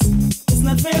madness. It's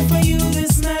not fair for you,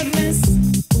 this madness.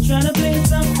 Trying to play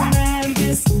tough for madness.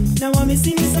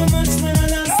 missing you so much when I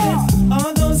lost it.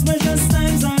 All those precious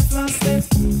times I've lost it.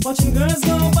 Watching girls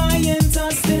go by and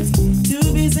toss it.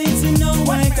 Too busy to know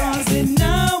why I caused it.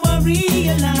 Now I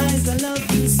realize I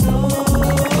love you so.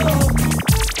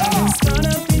 I was caught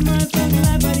up in my thug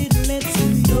life, I didn't let you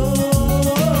know.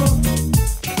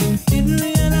 Didn't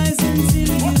realize until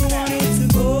you wanted to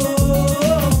go.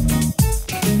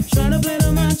 Try to play the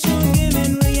macho game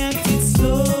and react it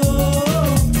slow.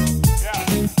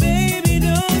 Baby,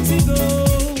 don't you go.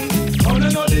 How to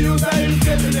know the use of him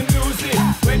getting the music?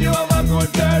 When you have a good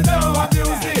girl, don't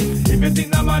abuse it. If you think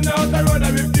the man out the road, I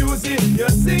refuse it. You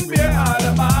sing me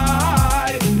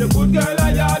alibi. The good girl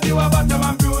I had, you a bottom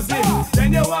and bruise it.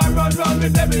 Then you want run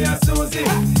with Debbie and Susie.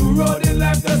 Two road in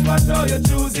life, just watch how you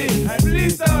choose it. And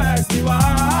please don't ask me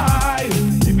why.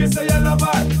 If you say you love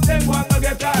her, then go and go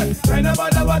get her. Try no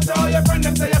bother watch how your friend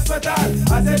them say you sweat her.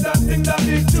 I say don't think that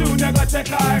big tune, you go check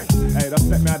her. Hey, don't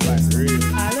take me advice, really.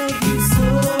 I love you so.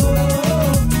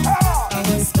 I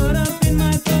was caught up in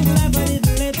my thug life, I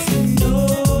didn't let you know.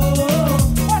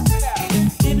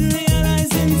 Didn't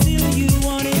realize until you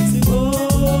wanted to go.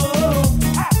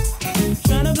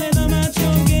 Trying to play the macho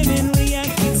game and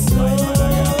react it slow.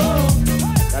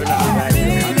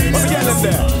 What's getting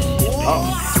there? Oh,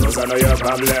 those I know your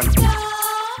problem.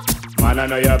 Man, I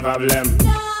know your problem.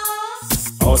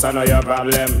 House, I know your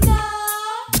problem.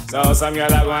 So some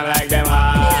girl are going like them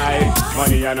high.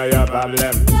 Money, I know your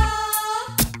problem.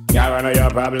 Girl, I know your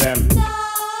problem.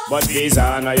 But visa,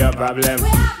 I know your problem.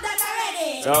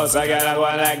 So some girl are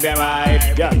going like them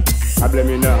high. Yeah, problem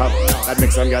you know have. That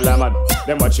makes some girl mad.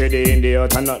 Them watch shady in the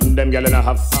out and nothing them girl no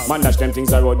have. Man dash them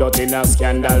things I wrote out in a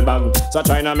scandal bag. So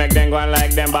try not make them go on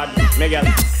like them bad. Me girl,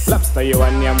 lobster you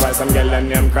and name while some girl and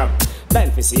name crap. Then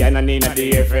fi see and I need a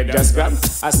day for just grab.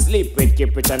 I sleep with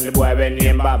Kiprich and the boy when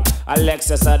name Bob.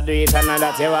 Alexis I do it and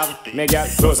that you have. Me girl,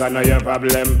 those I know your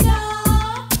problem.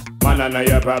 Man I know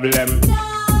your problem.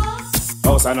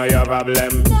 House I know your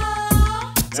problem.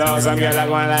 So some girl are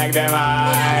going like them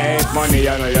high. Money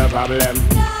I know your problem.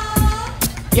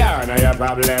 Yeah, I know your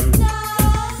problem.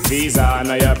 Visa, I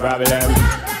know your problem.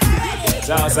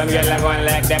 So some girls are going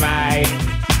like them high.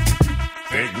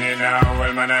 Pick me now,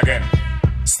 well man again.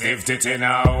 Stiff titty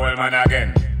now, well man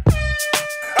again.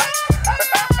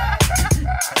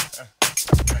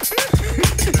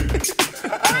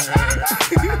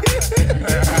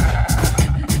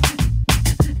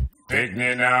 Pick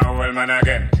me now, well man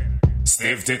again.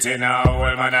 Stiff titty now,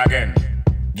 well man again.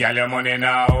 Girl your money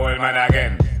now, well man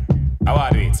again. How I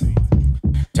do it?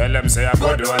 Tell them say I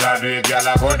go do all I do it, girl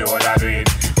I go do all I do it.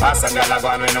 Ask some girl I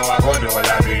go me know I go do all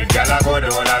I do it, girl I go do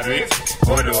all I do it,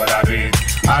 go do all I do it.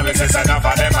 Always say enough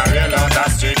of them I real out the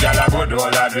street, girl I go do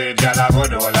all I do it, girl I go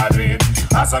do all I do it.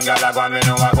 Ask some girl I go me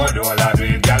know I go do all I do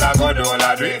it, girl I go do all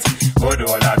I do it, go do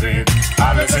all I do it.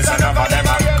 Always say enough of them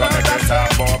I come and talk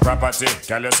about property.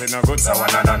 Girl you see no good so one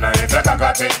and none if like I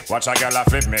got it. Watch a girl a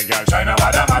flip me, girl try no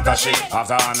bother matter shit.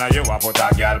 After honor you a put a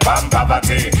girl bam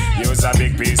poverty. Use a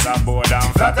big piece of board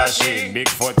and flatter she. Big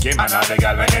foot Kim and all the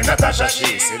girl when they Natasha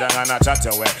she. Sit down and a chat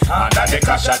your way under the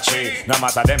casha tree. No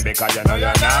matter them because you know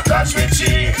you're not catch with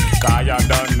she. Cause you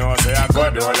don't know say I go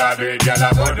do all I do it. Girl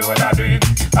I go do all I do it.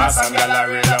 Ask some girl I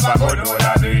real up I go do all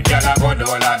I do it. Girl I go do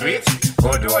all I do it.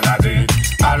 Go do all I do it.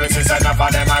 Always is enough of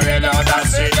them I real out that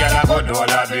street. Girl I go do all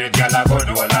I do it. Girl I go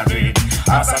do all I do it.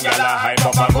 Ask some girl I hype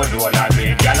up I go do all I do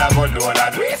it. Girl I go do all I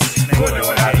do it. Go do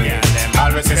all I do it.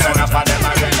 Always is enough of them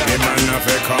I real out. The man no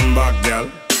fi come back, girl.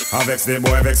 I vex the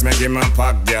boy vex make him a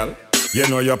pack, girl. You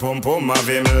know your pum pum have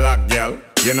him lock, girl.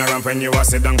 You know ramp when you a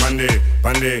sit down pandy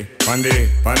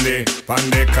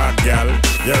cock, girl.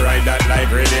 You ride that like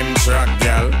rhythm track,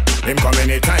 girl. Him come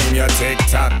anytime you take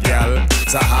top, girl.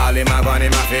 So haul him a gun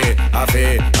him a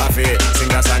fi. Sing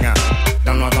that song.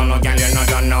 Don't know, girl, you know,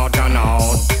 don't know.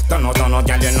 Don't know,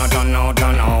 girl, you know, don't know.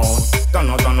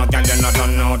 Girl, you know,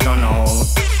 don't know.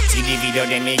 See the video,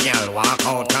 then me girl walk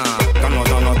out, Don't know,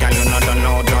 girl, you know, don't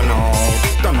know.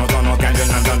 Don't know, girl, you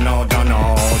know, don't know.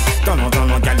 Don't know,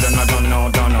 girl, you know,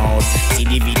 don't know. See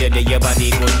the video, then your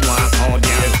body good walk out,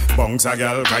 girl. Bounce a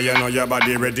girl, cause you know your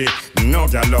body ready. No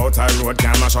girl out a road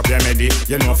can mash up your medi.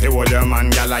 You know if you hold your man,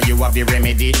 girl, you have the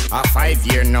remedy. A 5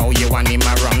 year now, you want him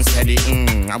a run steady.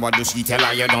 What do she tell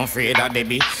her? You don't afraid of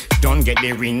Debbie. Don't get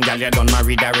the ring, girl, you done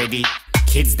married already.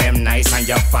 Kids them nice and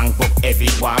your bank book heavy.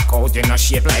 Walk out, you know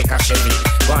shape like a Chevy.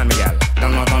 Go on me girl.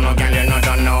 Don't know, girl, you know,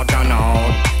 don't know. Don't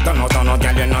know,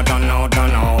 girl, you know, don't know. Don't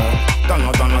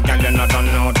know, girl, you know, don't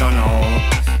know.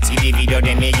 See the video,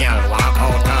 then me girl walk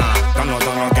out, Don't know,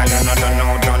 girl, you know, don't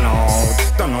know.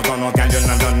 Don't know, girl, you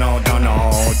know, don't know.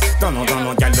 Don't know,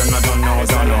 girl, you know, don't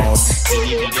know. See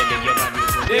the video, then your body.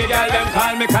 The girl them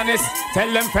call me Connis.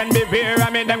 Tell them friend beware, I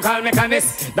mean them call me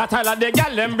Connis. That all of the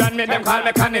gal them brand me, them call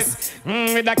me Connis.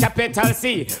 With a capital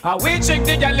C. We trick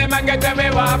the gal them and get them we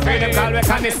want free, them call me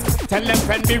Connis. Tell them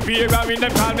friend beware, I mean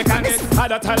them call me Connis.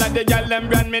 That all of the gal them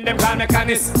brand me, them call me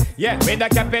Connis. Yeah, with a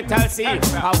capital C.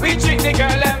 We trick the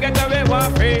girl them get them we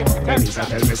want free. Tell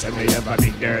me say me ever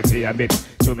big dirty a bit.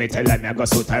 To me tell her me I go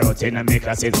suit her out in a make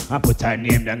her sit. I put her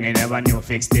name down in never new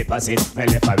fix deposit. Me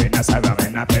left her in a sorrow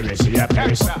when I perish, she a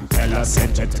perish. Tell her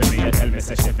send it to me, tell me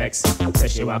say she vex. Say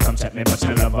she want come check me but she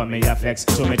love on me a flex.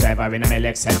 So me drive her in a me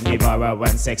Lex and give her a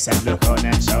 1 6 and look on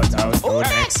and shout out who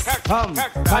next.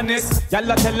 Connis,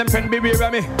 y'all tell them friend beware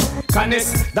of me.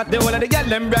 Connis, that the whole of the girl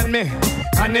them brand me.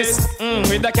 Connis,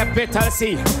 with the capital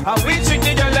C. We trick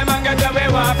the girl them and get away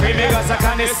with free because of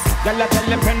Connis. Y'all tell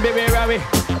them friend beware of me.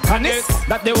 Connis,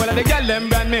 that the whole of the girl them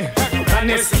brand me.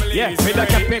 Connis, yeah, with the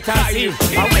capital C.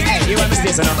 You want to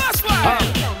stay so now?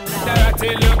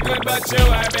 Dirty look good but you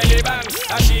are belly bang.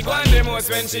 And she go on the most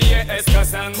when she hear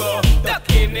Escos and Bo. Duck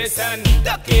in this and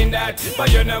duck in that.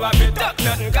 But you know what be duck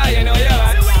nothing cause you know you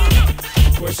hot.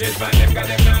 Push it from them cause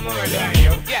them no more than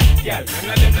you. Yeah, none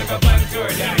of them no go on tour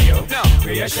than you. No,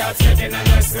 with your shots getting on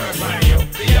the store for you.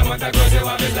 The amount of girls you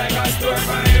have is like a store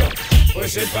for you.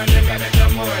 Push it from them cause them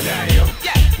no more than you.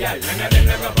 Yeah, none of them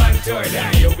no go on tour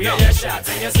than you. With your shots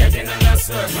and you're getting on the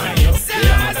store for you. The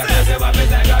amount of girls you have is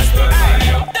like a store for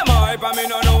you. Them hype and me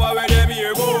no know where them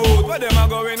here go. But them a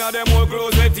going on them old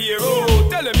clothes with tear out.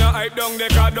 Tell them no hype down the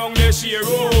car down the sheer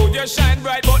road. You shine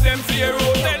bright but them flare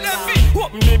out. Tell them fi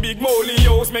open the big molly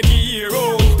house make it hear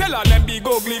out. Tell all them big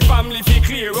ugly family fi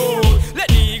clear out. Let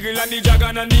the eagle and the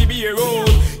dragon and the bear out.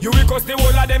 You will cost the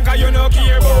whole of them cause you no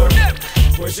care about them.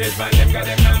 Push it from them cause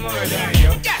them no more than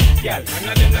you. Yeah, none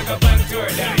of them no go on tour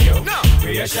than you. No,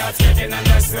 with your shots getting on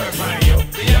the store for you.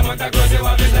 The amount of girls you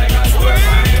have is like a store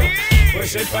for you.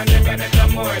 Push it from them cause them no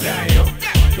more than you.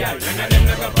 Yeah, none of them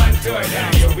no go on tour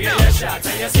than you. With your shots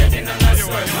and you're getting on the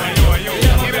store for you. The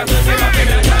amount of girls you have is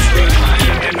like a store for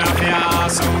you. Enough ya,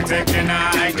 so take the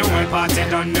night. The whole party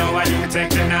don't know why you take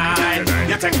the night.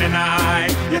 You take the night,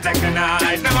 you take the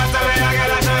night. No matter where you get,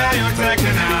 I show you take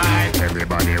the night.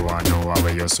 Everybody want know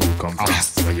where your suit come from.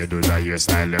 Where you do the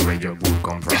hairstyle, where your boot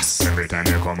come from. Every time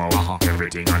you come out,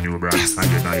 everything a new brand.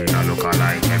 And you know you don't look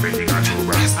alike, everything a true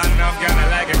brand. Enough gonna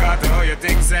like you got to how you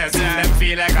think says. Them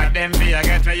feel like a them be I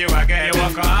get where you a get. You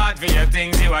work hard for your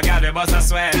things, you a got the bust a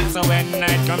sweat. So when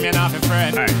night come, you not a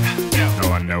friend. No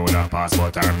one know that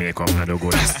passport or makeup no do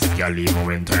good. Girl, even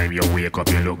when time you wake up,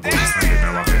 you look good. And you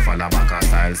know what you follow back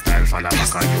a style follow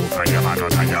back a you. Cause your man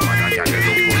out and your man and girl, you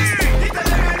look good.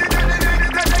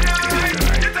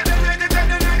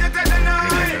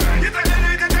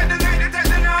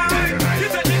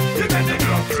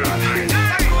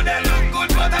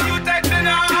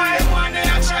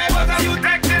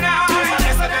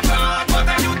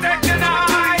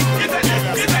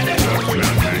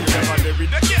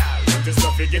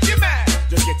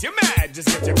 Just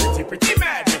get your pretty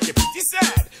mad, make you pretty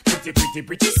sad,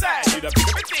 pretty sad. You the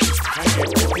bigger things and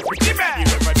get pretty mad.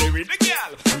 You ever there with the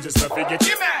girl, you just love to get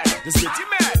you mad, just get you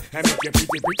mad and make you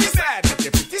pretty sad, make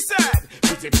you pretty sad,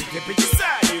 pretty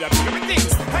sad. You the bigger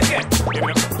things and get you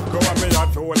know. Go on me yard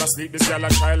for all asleep, this girl a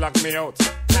try lock me out.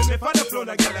 Tell me for the floor,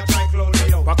 the girl a try clone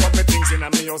me out. Pack up me things in a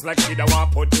me house like she da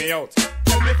want put me out.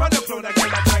 Tell me for the floor, the girl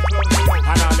a try clone me out.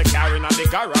 And all the carrying on the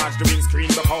garage, the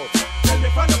windscreen broke out. Tell me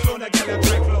for the floor, the girl a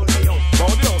try clone me out.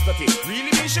 About the house dirty,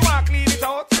 really mean she want clean it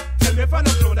out. Tell me for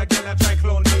the floor, the girl a try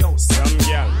clone me out. Some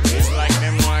girl, it's like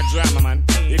them want drama man.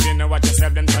 If you know what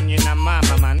yourself, then turn you in a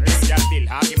mama man. This girl build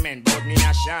argument about me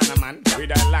a shana man.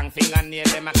 With a long fingernail,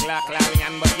 them a clack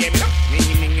and but yeah,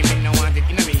 me no want it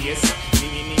in a me ears.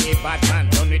 Me bad man,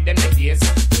 done with them the days.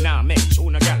 Nah, make sure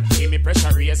no girl, give me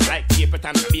pressure raise like paper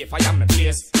time to be if I am the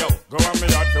place. Yo, go on me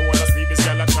yard for all the sleep, this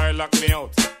girl a try lock me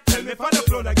out. Tell me for the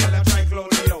floor, the girl a try clone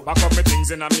me out. Back up me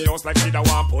things in a me house like she da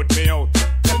want put me out.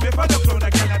 Tell me for the floor, the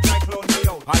girl a try clone me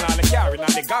out. And all the carrying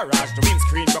on the garage, the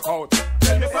windscreen broke out.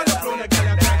 Tell me for the floor, the girl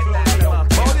a try clone me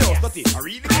out. All the house dirty, I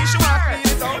really think she want clean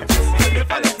it out. Tell me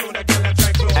for the floor, the girl a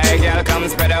try clone me out. Hey girl, come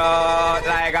spread out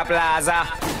like a plaza.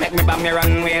 Make me bam me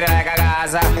runway like a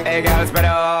Gaza. Hey girl, spread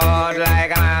out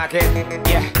like a market.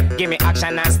 Yeah, give me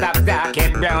action and stop dark.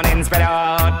 Get brown and spread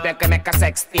out. They can make a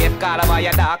sex tape. Call over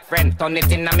your dark friend, turn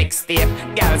it in a mixtape.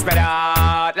 Girl, spread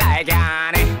out like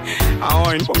Yanni. I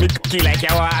want for me cookie like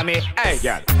you want me. Hey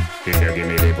girl, if you give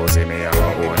me the pussy, me a go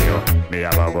own you. Me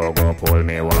a go pull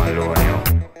me one loan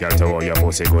you. Girl, to how your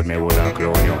pussy good, me woulda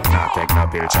clone you. Not take no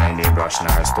pill, shiny brush,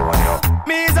 nor stone you.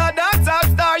 Me is a dancer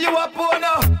star, you a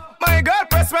porno. My girl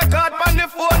press record on the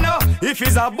phone now. If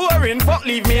it's a boring fuck,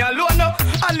 leave me alone now.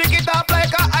 I lick it up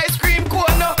like a ice cream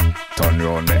cone now. Turn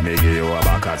round, let me give you a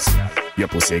backers. Your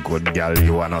pussy good girl,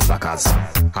 you are no slackers.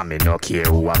 I me no care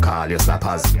who I call you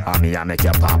slappers. I me I make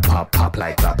you pop, pop, pop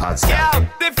like clappers. Yeah,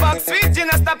 the fuck sweet, you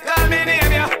know stop call me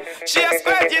name, yeah. She a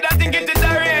squirt, you don't think it is a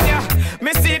rain, yeah.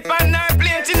 Me see it on her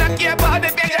plate, she not care about the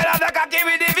page, I love the cocky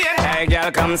with the vein. Hey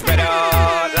girl, come spread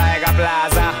out like a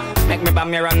plaza. Make me bam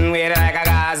me run with like a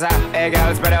Gaza. Hey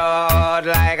girl, spread out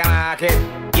like a market.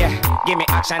 Yeah, give me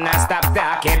action and stop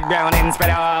talking. Brown and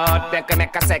spread out. They can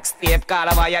make a sex tape. Call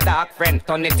over your dark friend.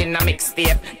 Turn it in a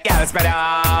mixtape. Girl, spread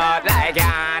out like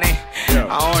Yanni.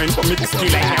 I ain't for me to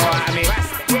skill like you want me.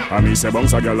 I me say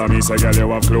bounce a girl, I me say girl you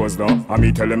have clothes though. I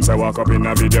me tell them say walk up in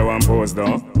a video and pose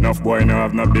though. Enough boy no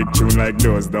have no big tune like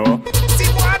those though. See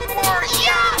one more,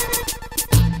 yeah.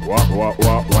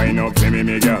 Wine up for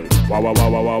me girl.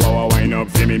 Wine up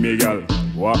for me girl.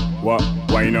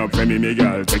 Wine up for me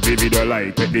girl. Take the video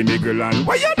light, take the niggle and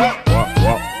what you do?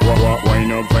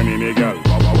 Wine up for me girl.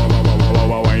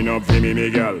 Wine up for me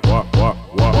girl.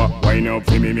 Wine up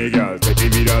for me girl. Take the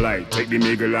video light, take the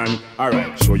niggle and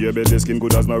alright. Show your belly skin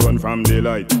good as no run from the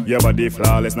light. Your body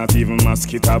flawless, not even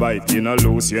mosquito bite. You no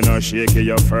loose, you no shaky,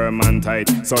 you firm and tight.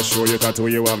 So show you tattoo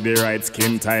you have the right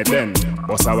skin type. Then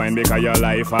bust a wine because your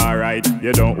life alright.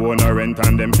 You don't own no rent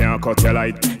and them can't cut your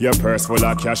light. Your purse full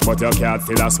of cash but your card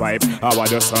still a swipe. How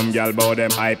do some girl bout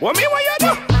them hype? What you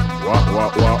do?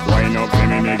 Wine up for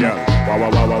me girl.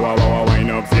 Wine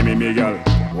up for me girl.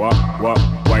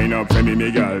 Wine up for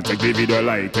me girl. Take the video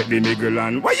light, take the niggle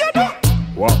and what you do?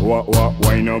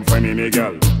 Wine up for me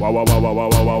girl.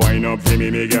 Wine up for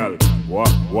me girl.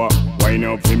 Wine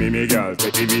up for me girl.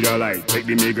 Take the video light, take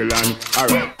the niggle and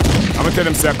alright. I'm gonna tell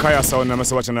them say a Kaya sound. I'm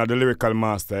watching the lyrical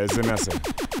master. Is it me say?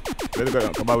 Let's go.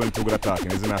 Come on, too good at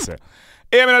talking. Is it me say?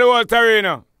 Hey, man, the whole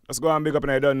terrain. Let's go and big up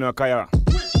and I don't know Kaya.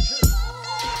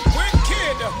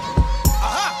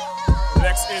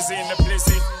 Lexx is in the place,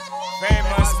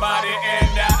 famous body in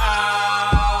the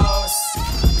house.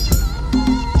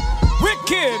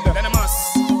 Wicked, venomous,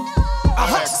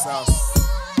 Lexx house.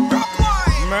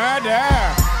 Murder.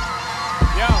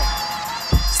 Yo.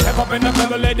 Step up in the club,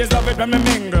 the ladies love it when me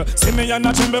mingle. See me and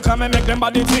a Trimble, come and make them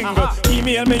body tingle.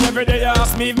 Email me every day,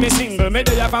 ask me if me single. Me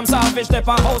day from Savage, step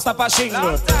on house, step a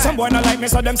shingle. Some boy not like me,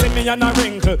 so them see me and a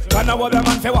wrinkle. Can I hold them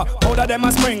and fewa, powder them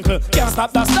a sprinkle. Can't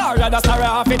stop the star, yeah, the star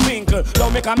off it twinkle.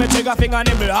 Don't make me trigger finger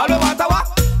nibble. All we want a what?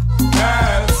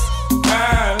 Girls,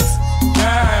 girls,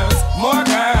 girls, more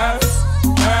girls.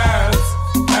 Girls,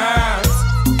 girls,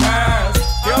 girls,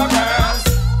 your girls.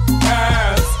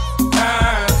 Girls,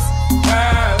 girls,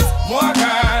 girls, more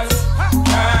girls.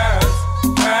 Girls,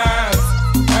 girls,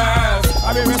 girls.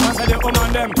 I be responsible for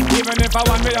them. Even if I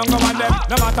want me younger man them.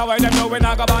 No matter why them know we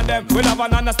not go ban them. We love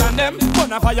and understand them.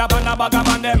 Put a fire ban a bag of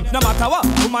man them. No matter what,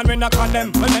 woman we not con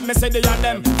them. When let me say the on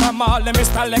them. From all them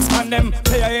Mr.Lexx can them.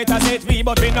 Play a haters hate we,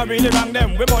 but we not really wrong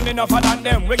them. We money enough than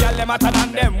them. We get them hotter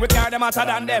than them. We carry them hotter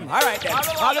than them. Alright then.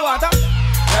 All the water.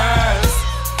 Girls,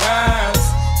 girls,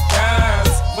 girls,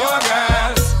 more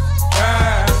girls.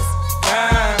 Girls,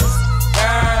 girls,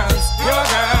 girls, your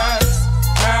girls.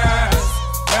 Girls,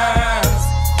 girls,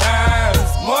 girls,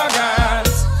 more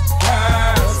girls.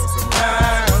 Girls,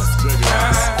 girls,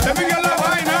 girls. Every girl a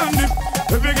wine and dip.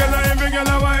 Every girl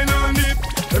a wine and dip.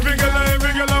 Every girl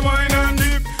a wine and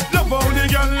dip. Love how the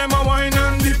girl them a wine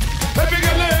and dip. Every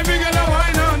girl a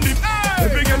wine and dip.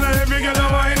 Every girl a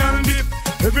wine and dip.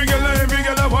 Every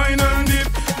girl a wine and dip.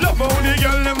 Love how the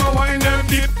girl them a wine and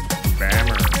dip.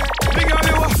 The girl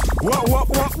you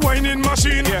what whining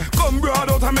machine. Yeah. Come broad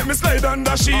out and make me slide on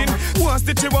the sheen. Want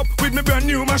stitch you up with me brand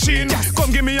new machine. Yes.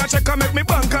 Come give me a check and make me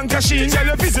bank and cash in. Girl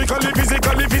you physically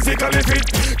fit.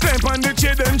 Climb on the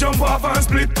chair then jump off and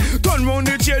split. Turn round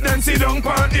the chair then sit down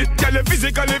on it. Girl you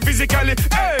physically.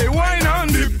 Hey, wine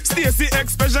and dip. Stacy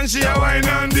expression she a wine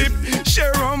and dip.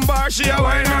 Sharon Bar she a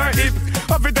wine and hip.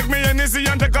 Have to take me Hennessy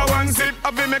and take a one sip.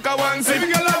 Have to make a one sip.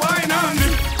 Every girl a wine and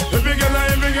dip. Every girl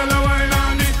a wine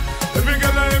and dip. Every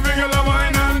girl a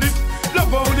wine and dip.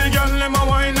 Love how the girl them a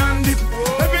wine and dip.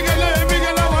 Every girl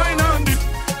a wine and dip.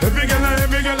 Every girl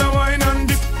a wine and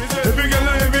dip. Every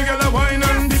girl a wine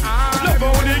and dip. Love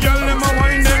how the girl them a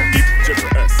wine and dip.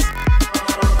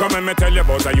 Come and me tell you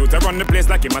about a youth. I run the place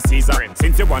like him a Caesar.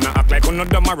 Since you wanna act like no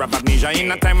dumb or rap amnesia.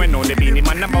 In a time when no the beanie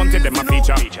man a bounty them a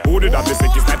feature. Who did that the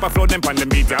city sniper flow them pan them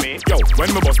beat ya? Yo,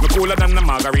 when me bust me cooler than the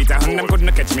margarita. And them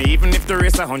couldn't catch me even if the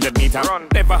race 100 meter.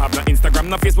 Never have no Instagram,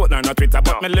 no Facebook, nor no Twitter.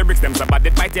 But my lyrics them so bad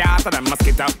it bite your ass than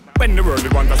mosquito. When the world we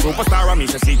want a superstar, I mean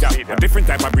a cheetah. A different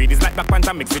type of breed is like Black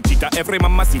Panther mixed with cheetah. Every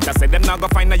mamacita said them now go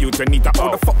find a youth to need.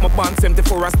 How the fuck my band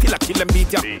 74 and still a kill them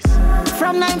beat ya?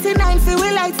 From 99 feel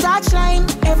we lights start shine.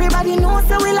 Everybody Everybody knows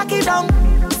so we lucky down.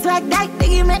 Swag that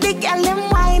biggie make the girl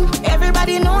them wine.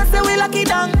 Everybody knows so we lucky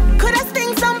down. Coulda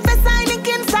sting some for signing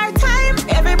in start time.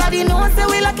 Everybody knows so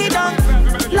we lucky down.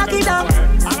 Lucky down,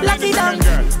 lucky down.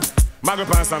 Mag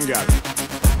up on some girl.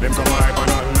 Them come hype and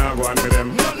nothing not go on for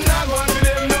them. Nothing not go on for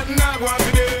them, nothing not go on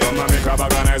for them. Come and make a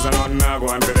bag of nice and nothing not go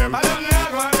on for them. Nothing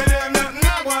not go on for them, nothing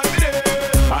not go on for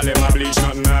them. All them a bleach,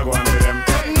 nothing not go on for them.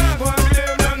 Nothing not go on for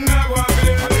them, nothing not go on for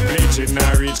them. And the bleach it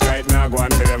not reach, kite not go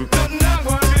on for them. Nothing not go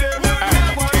on for them, nothing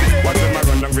not go on for them. Watch them a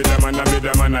run down for them and with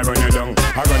them and I run you down.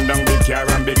 I run down big car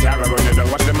and big car I run you down.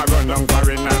 Watch them a run down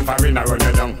foreign and foreign I run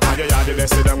you down. And you are the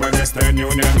best of them when Western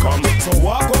Union come. So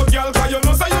walk out girl cause you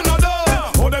know say you know done.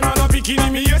 Hold them on a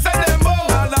bikini me yes and them bow.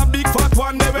 All that big fat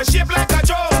one they will shape like a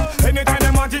chow. Anytime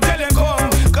them want to tell them come.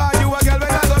 Cause you a girl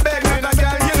when I go beg me. That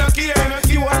girl you no care.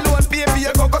 You alone pay for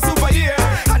your cocoa super here.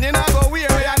 And you not go wear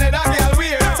and that girl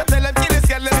wear. So tell them kill this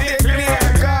girl and take clear.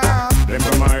 Them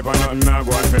come hype and nothing not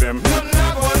go on for them. Nothing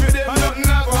not go on for them, nothing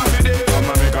not go on for them. Come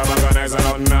and make a bag of nice and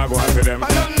nothing not go on for them.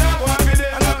 Nothing not go on for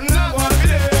them, nothing not go on for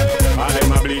them. All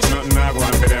them a bleach, nothing not go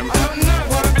on for them. Nothing not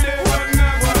go on for them,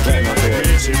 nothing not go on for them.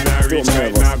 Bleach it not reach,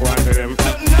 kite not go on for them.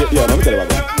 Yeah, let me tell you about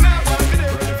that.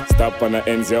 Stop on the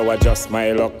ends, yo, adjust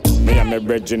my luck. Me and my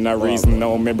brethren a reason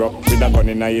now me broke. With a gun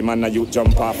in a him and a youth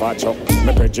jump off a truck.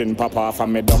 My brethren pop off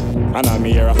and me duck. And I'm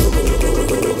here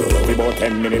for about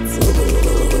 10 minutes.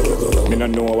 Me no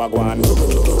know what Gwaan.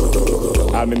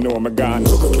 All me know me gone. Me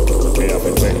have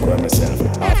to take care of myself.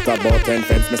 After about 10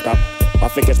 fence me stop. I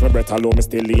fi catch my breath alone, me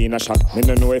still in a shock. Me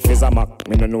no know if it's a Mac,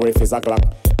 me no know if it's a Glock.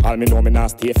 All me know me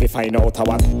not stay if you find out a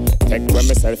what. Take with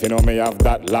myself, you know me have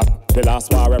that lock. The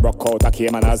last war I broke out, I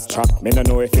came and as track. Me no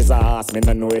know if it's a ass, me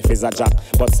no know if it's a jack.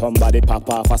 But somebody pop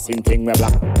off a sin thing me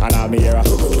black. And all me here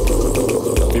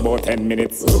for about 10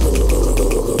 minutes.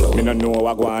 Me no know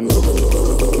what Gwaan.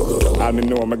 All me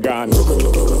know me gone.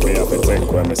 Me have to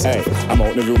take with myself. I'm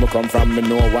out the room I come from, me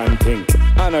know one thing.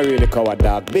 I no really coward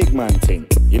dog, big man thing.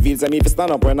 You feel say me fi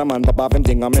stand up when a man pop off and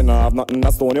ting. I me no have nothing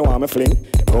that stone you want me fling.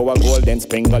 Go a golden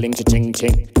sprinkling ching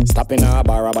ching. Stop in a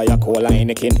bar buy a cola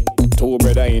Heineken. Two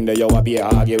brother in there, you a be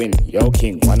arguing. Yo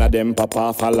king, one of them pop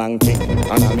off a long thing.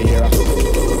 And I'm here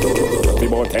for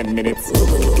about 10 minutes.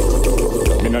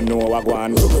 Me no know what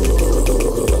Gwaan.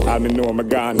 All me know me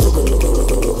gone.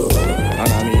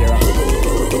 And I'm here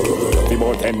for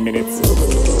about 10 minutes.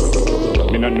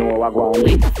 Me no know what Gwaan.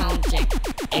 Microphone check.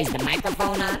 Is the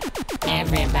microphone on?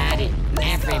 Everybody,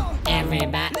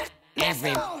 everybody,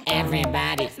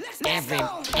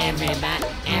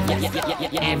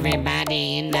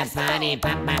 everybody in the party,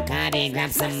 pop a cardi,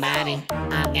 grab somebody.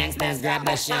 All gangsters grab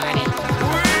a shorty.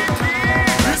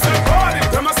 We say party,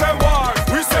 them a say war.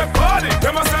 We say party,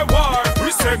 them a say war.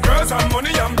 We say girls and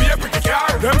money and be a pretty car.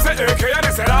 Them say AK and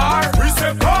they say R. We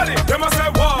say party, them a say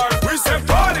war. We say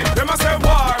party, them a say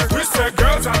war. We say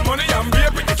girls and money and be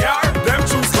a pretty car. Them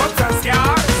choose guns and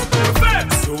scars.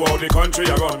 Throughout the country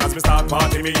I run. As me start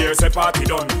party, me hear say party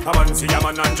done. A man see a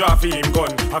man and draw for him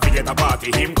gun. I forget a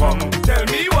party, him come. Tell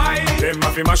me why. Them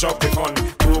have to mash up the fun.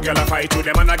 Two girl a fight to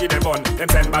them and I give them fun. Them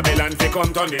send Babylon to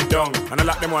come turn it down. And I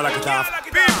lock them all like it off.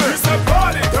 People, we say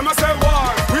party, them a say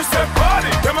war. We say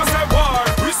party, them a say war.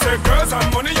 We say girls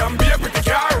and money and be a pretty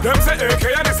car. Them say AK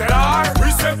and they say R. We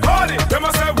say party, them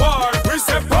a say war. We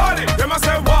say party, them a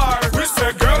say war. We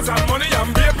say girls and money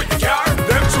and be a pretty car.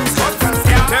 Them choose guns and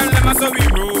scars. Tell them a so we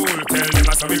rule. Tell them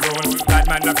a so we roll. Bad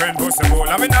man a friend pussy roll.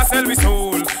 I mean I sell we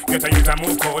soul. Get a youth a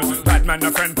move cold. Bad man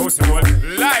a friend pussy roll.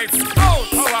 Lights out,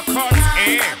 power cuts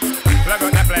in. Plug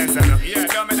out the place and yeah,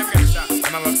 don't make them get shot.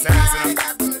 I'm a work sense and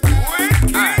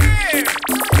alright.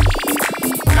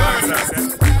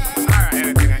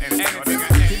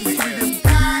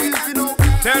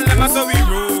 Tell them a so we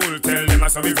rule. Tell them a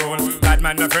so we roll. Bad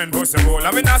man a friend pussy roll.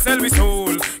 I mean I sell we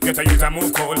soul. Get a youth a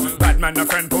move cold. Bad man a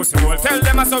friend pussy roll. Tell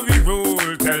them a so we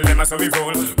rule. Tell them a so we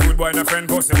roll. Good boy a friend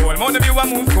pussy roll. More of you a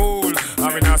move cool.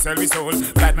 I mean I sell we soul.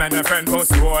 Bad man a friend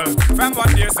pussy roll. From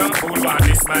one day some fool want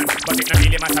this man. But it no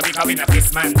really matter because we no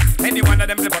piss man. Any one of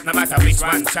them flip up no matter which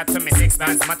one. Chat to me 6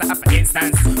 months, matter of an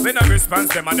instance. We no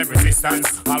response them and them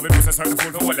resistance. All we do is a certain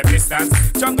fool to hold them distance.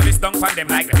 Jungle is dunk on them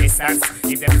like the distance.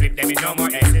 If them flip them in no more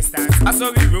existence. I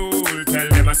so we rule. Tell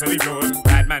them I so we roll.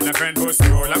 Bad man a friend pussy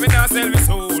roll. I mean I sell we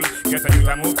soul. Get a youth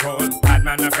a move cold. Bad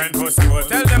man a friend pussy roll.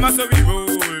 Tell them I so we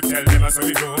rule. Tell them I so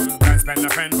we roll. Can't spend a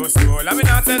friend pussy roll. I mean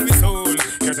I sell we soul.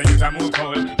 Get a youth a move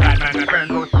cold. Bad man a friend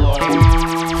pussy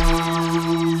roll.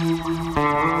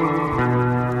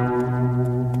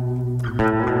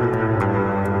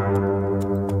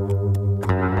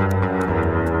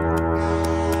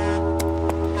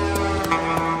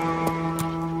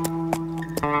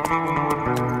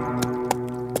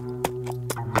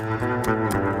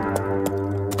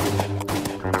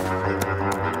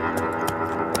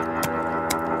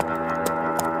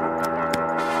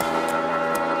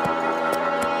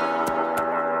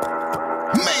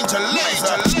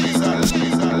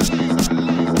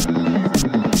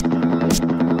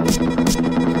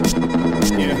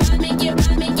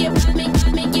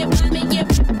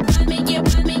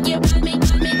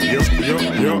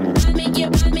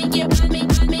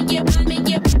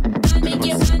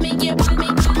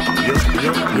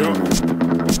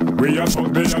 We a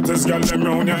fuck the hottest girl them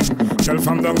round ya. Girl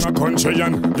from down a country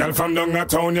and girl from down a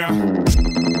town ya.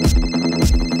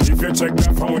 If you check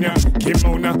the phone ya,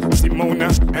 Kimona, Simona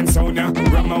and Sonia,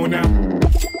 Ramona.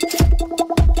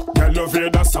 Girl love hear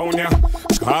the sound ya.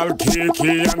 Call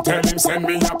Kiki and tell him send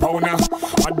me a pounder.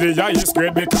 At the highest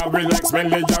grade because we like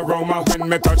smelly aroma. When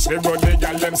me touch the road the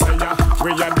girl them say ya,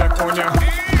 we are them on ya.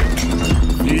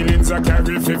 Feelings I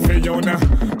carry for Fiona.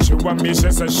 She want me,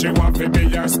 she says she want to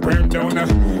be a sperm donor.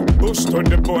 Bush to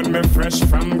the bone, me fresh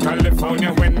from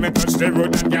California. When me touch the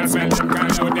road and girls smell them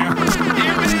California.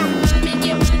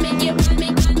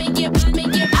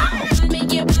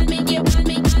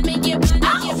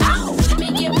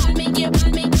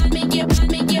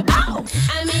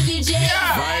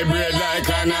 Vibrate like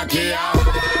a Nokia.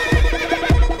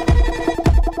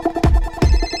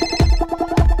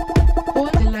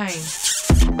 Hold the line.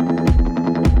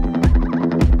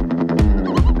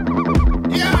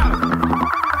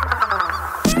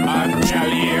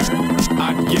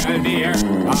 Girl dear,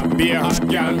 a beer hot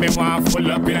girl, me want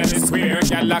full up in the square.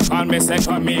 Girl, I call me say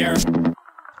come here.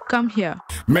 Come here.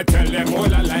 Me tell them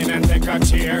hold a line and take a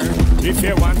chair. If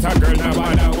you want a girl, now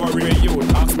bother worry you.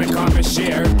 Ask me, come and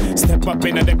share. Step up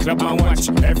in the club and watch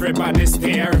everybody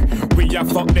stare. We a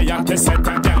fuck the hottest set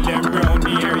and girl them round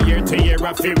here. Year to year,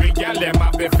 I feel we girl them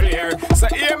have the flair. So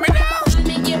hear me now.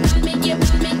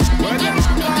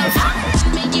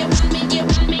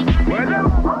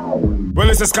 Well,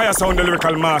 this is Kaya Sound, the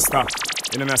lyrical master.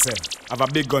 You know what I say? I have a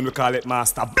big gun, we call it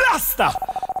Master Blaster.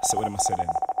 So what am I say then?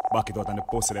 Back it out and the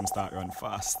post of them start run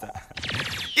faster.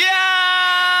 Yo!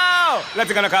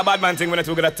 Let's go a bad man thing when I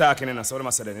get talking, you know. So what am I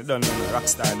say then? You don't know, rock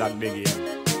style, that big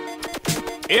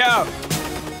here. Yo!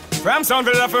 From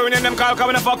Soundville, the when them call,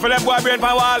 coming to fuck for them boy brain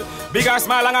pan wall. Big or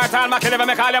small, long or tall, Mac never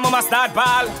make all them mama start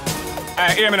ball.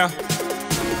 Hey, hear me now.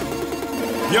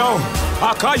 Yo!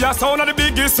 Akaya sound of the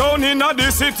biggest sound in the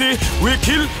city. We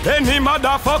kill any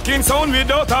motherfucking sound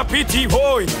without a pity.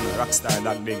 Boy, rockstar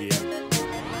that big here.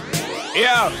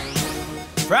 Yeah.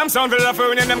 From Soundville, the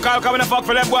when them call, coming to fuck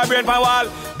for them boy brain pan wall.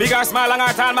 Big or small, long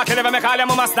or tall, Mac never make all them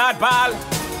mama start ball.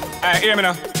 Hey, hear me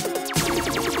now.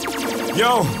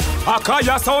 Yo.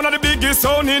 Akaya sound of the biggest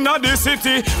sound in the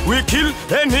city. We kill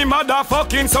any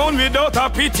motherfucking sound without a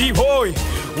pity. Boy,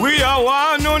 we are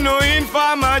one who no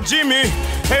informer Jimmy.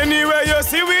 Anyway you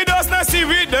see we does not see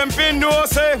with them pin no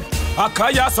say.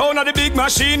 Akaya sound of the big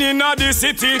machine in the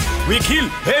city. We kill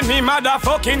any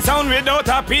motherfucking sound without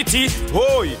a pity.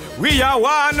 Boy, we are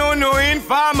one who no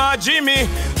informer Jimmy.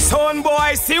 Son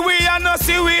boy see we and no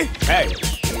see we. Hey,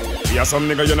 we are some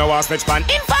nigga you know what snitch pan.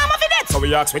 Informer for that. So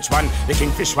we ask which one. The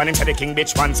kingfish one instead the king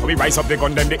bitch one. So we rise up the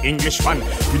gun them the English one.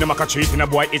 We no make a treat in a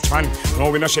boy each one. No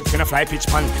we no shit in a fly pitch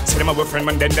pan. Say them a boyfriend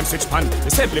man then them switch pan. They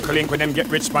say little link when them get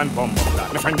rich pan. Bum bum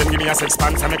that. My friend them give me a six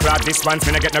pants. And me clad this once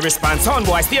me no get no response. Son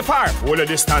boy stay far. Hold a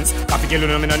distance. Coffee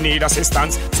girl me no need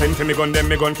assistance. Send for me gun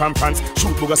from France.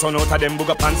 Shoot booger son out of them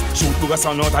booger pants. Shoot booger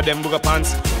son out of them booger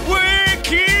pants.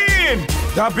 Wicked.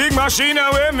 The big machine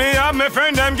away me and my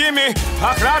friend them give me.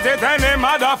 I clot it any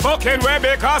motherfucking way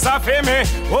because of me.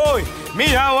 Boy,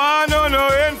 me I wanna know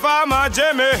informer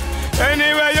Jimmy.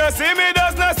 Anyway you see me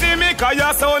does not see me.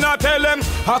 Kaya sound I tell them.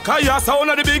 Kaya sound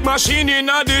of the big machine in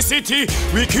the city.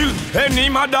 We kill any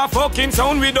motherfucking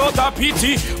sound without a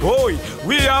pity. Boy,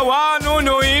 we are one who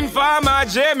know informer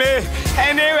Jimmy.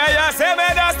 Anyway you see me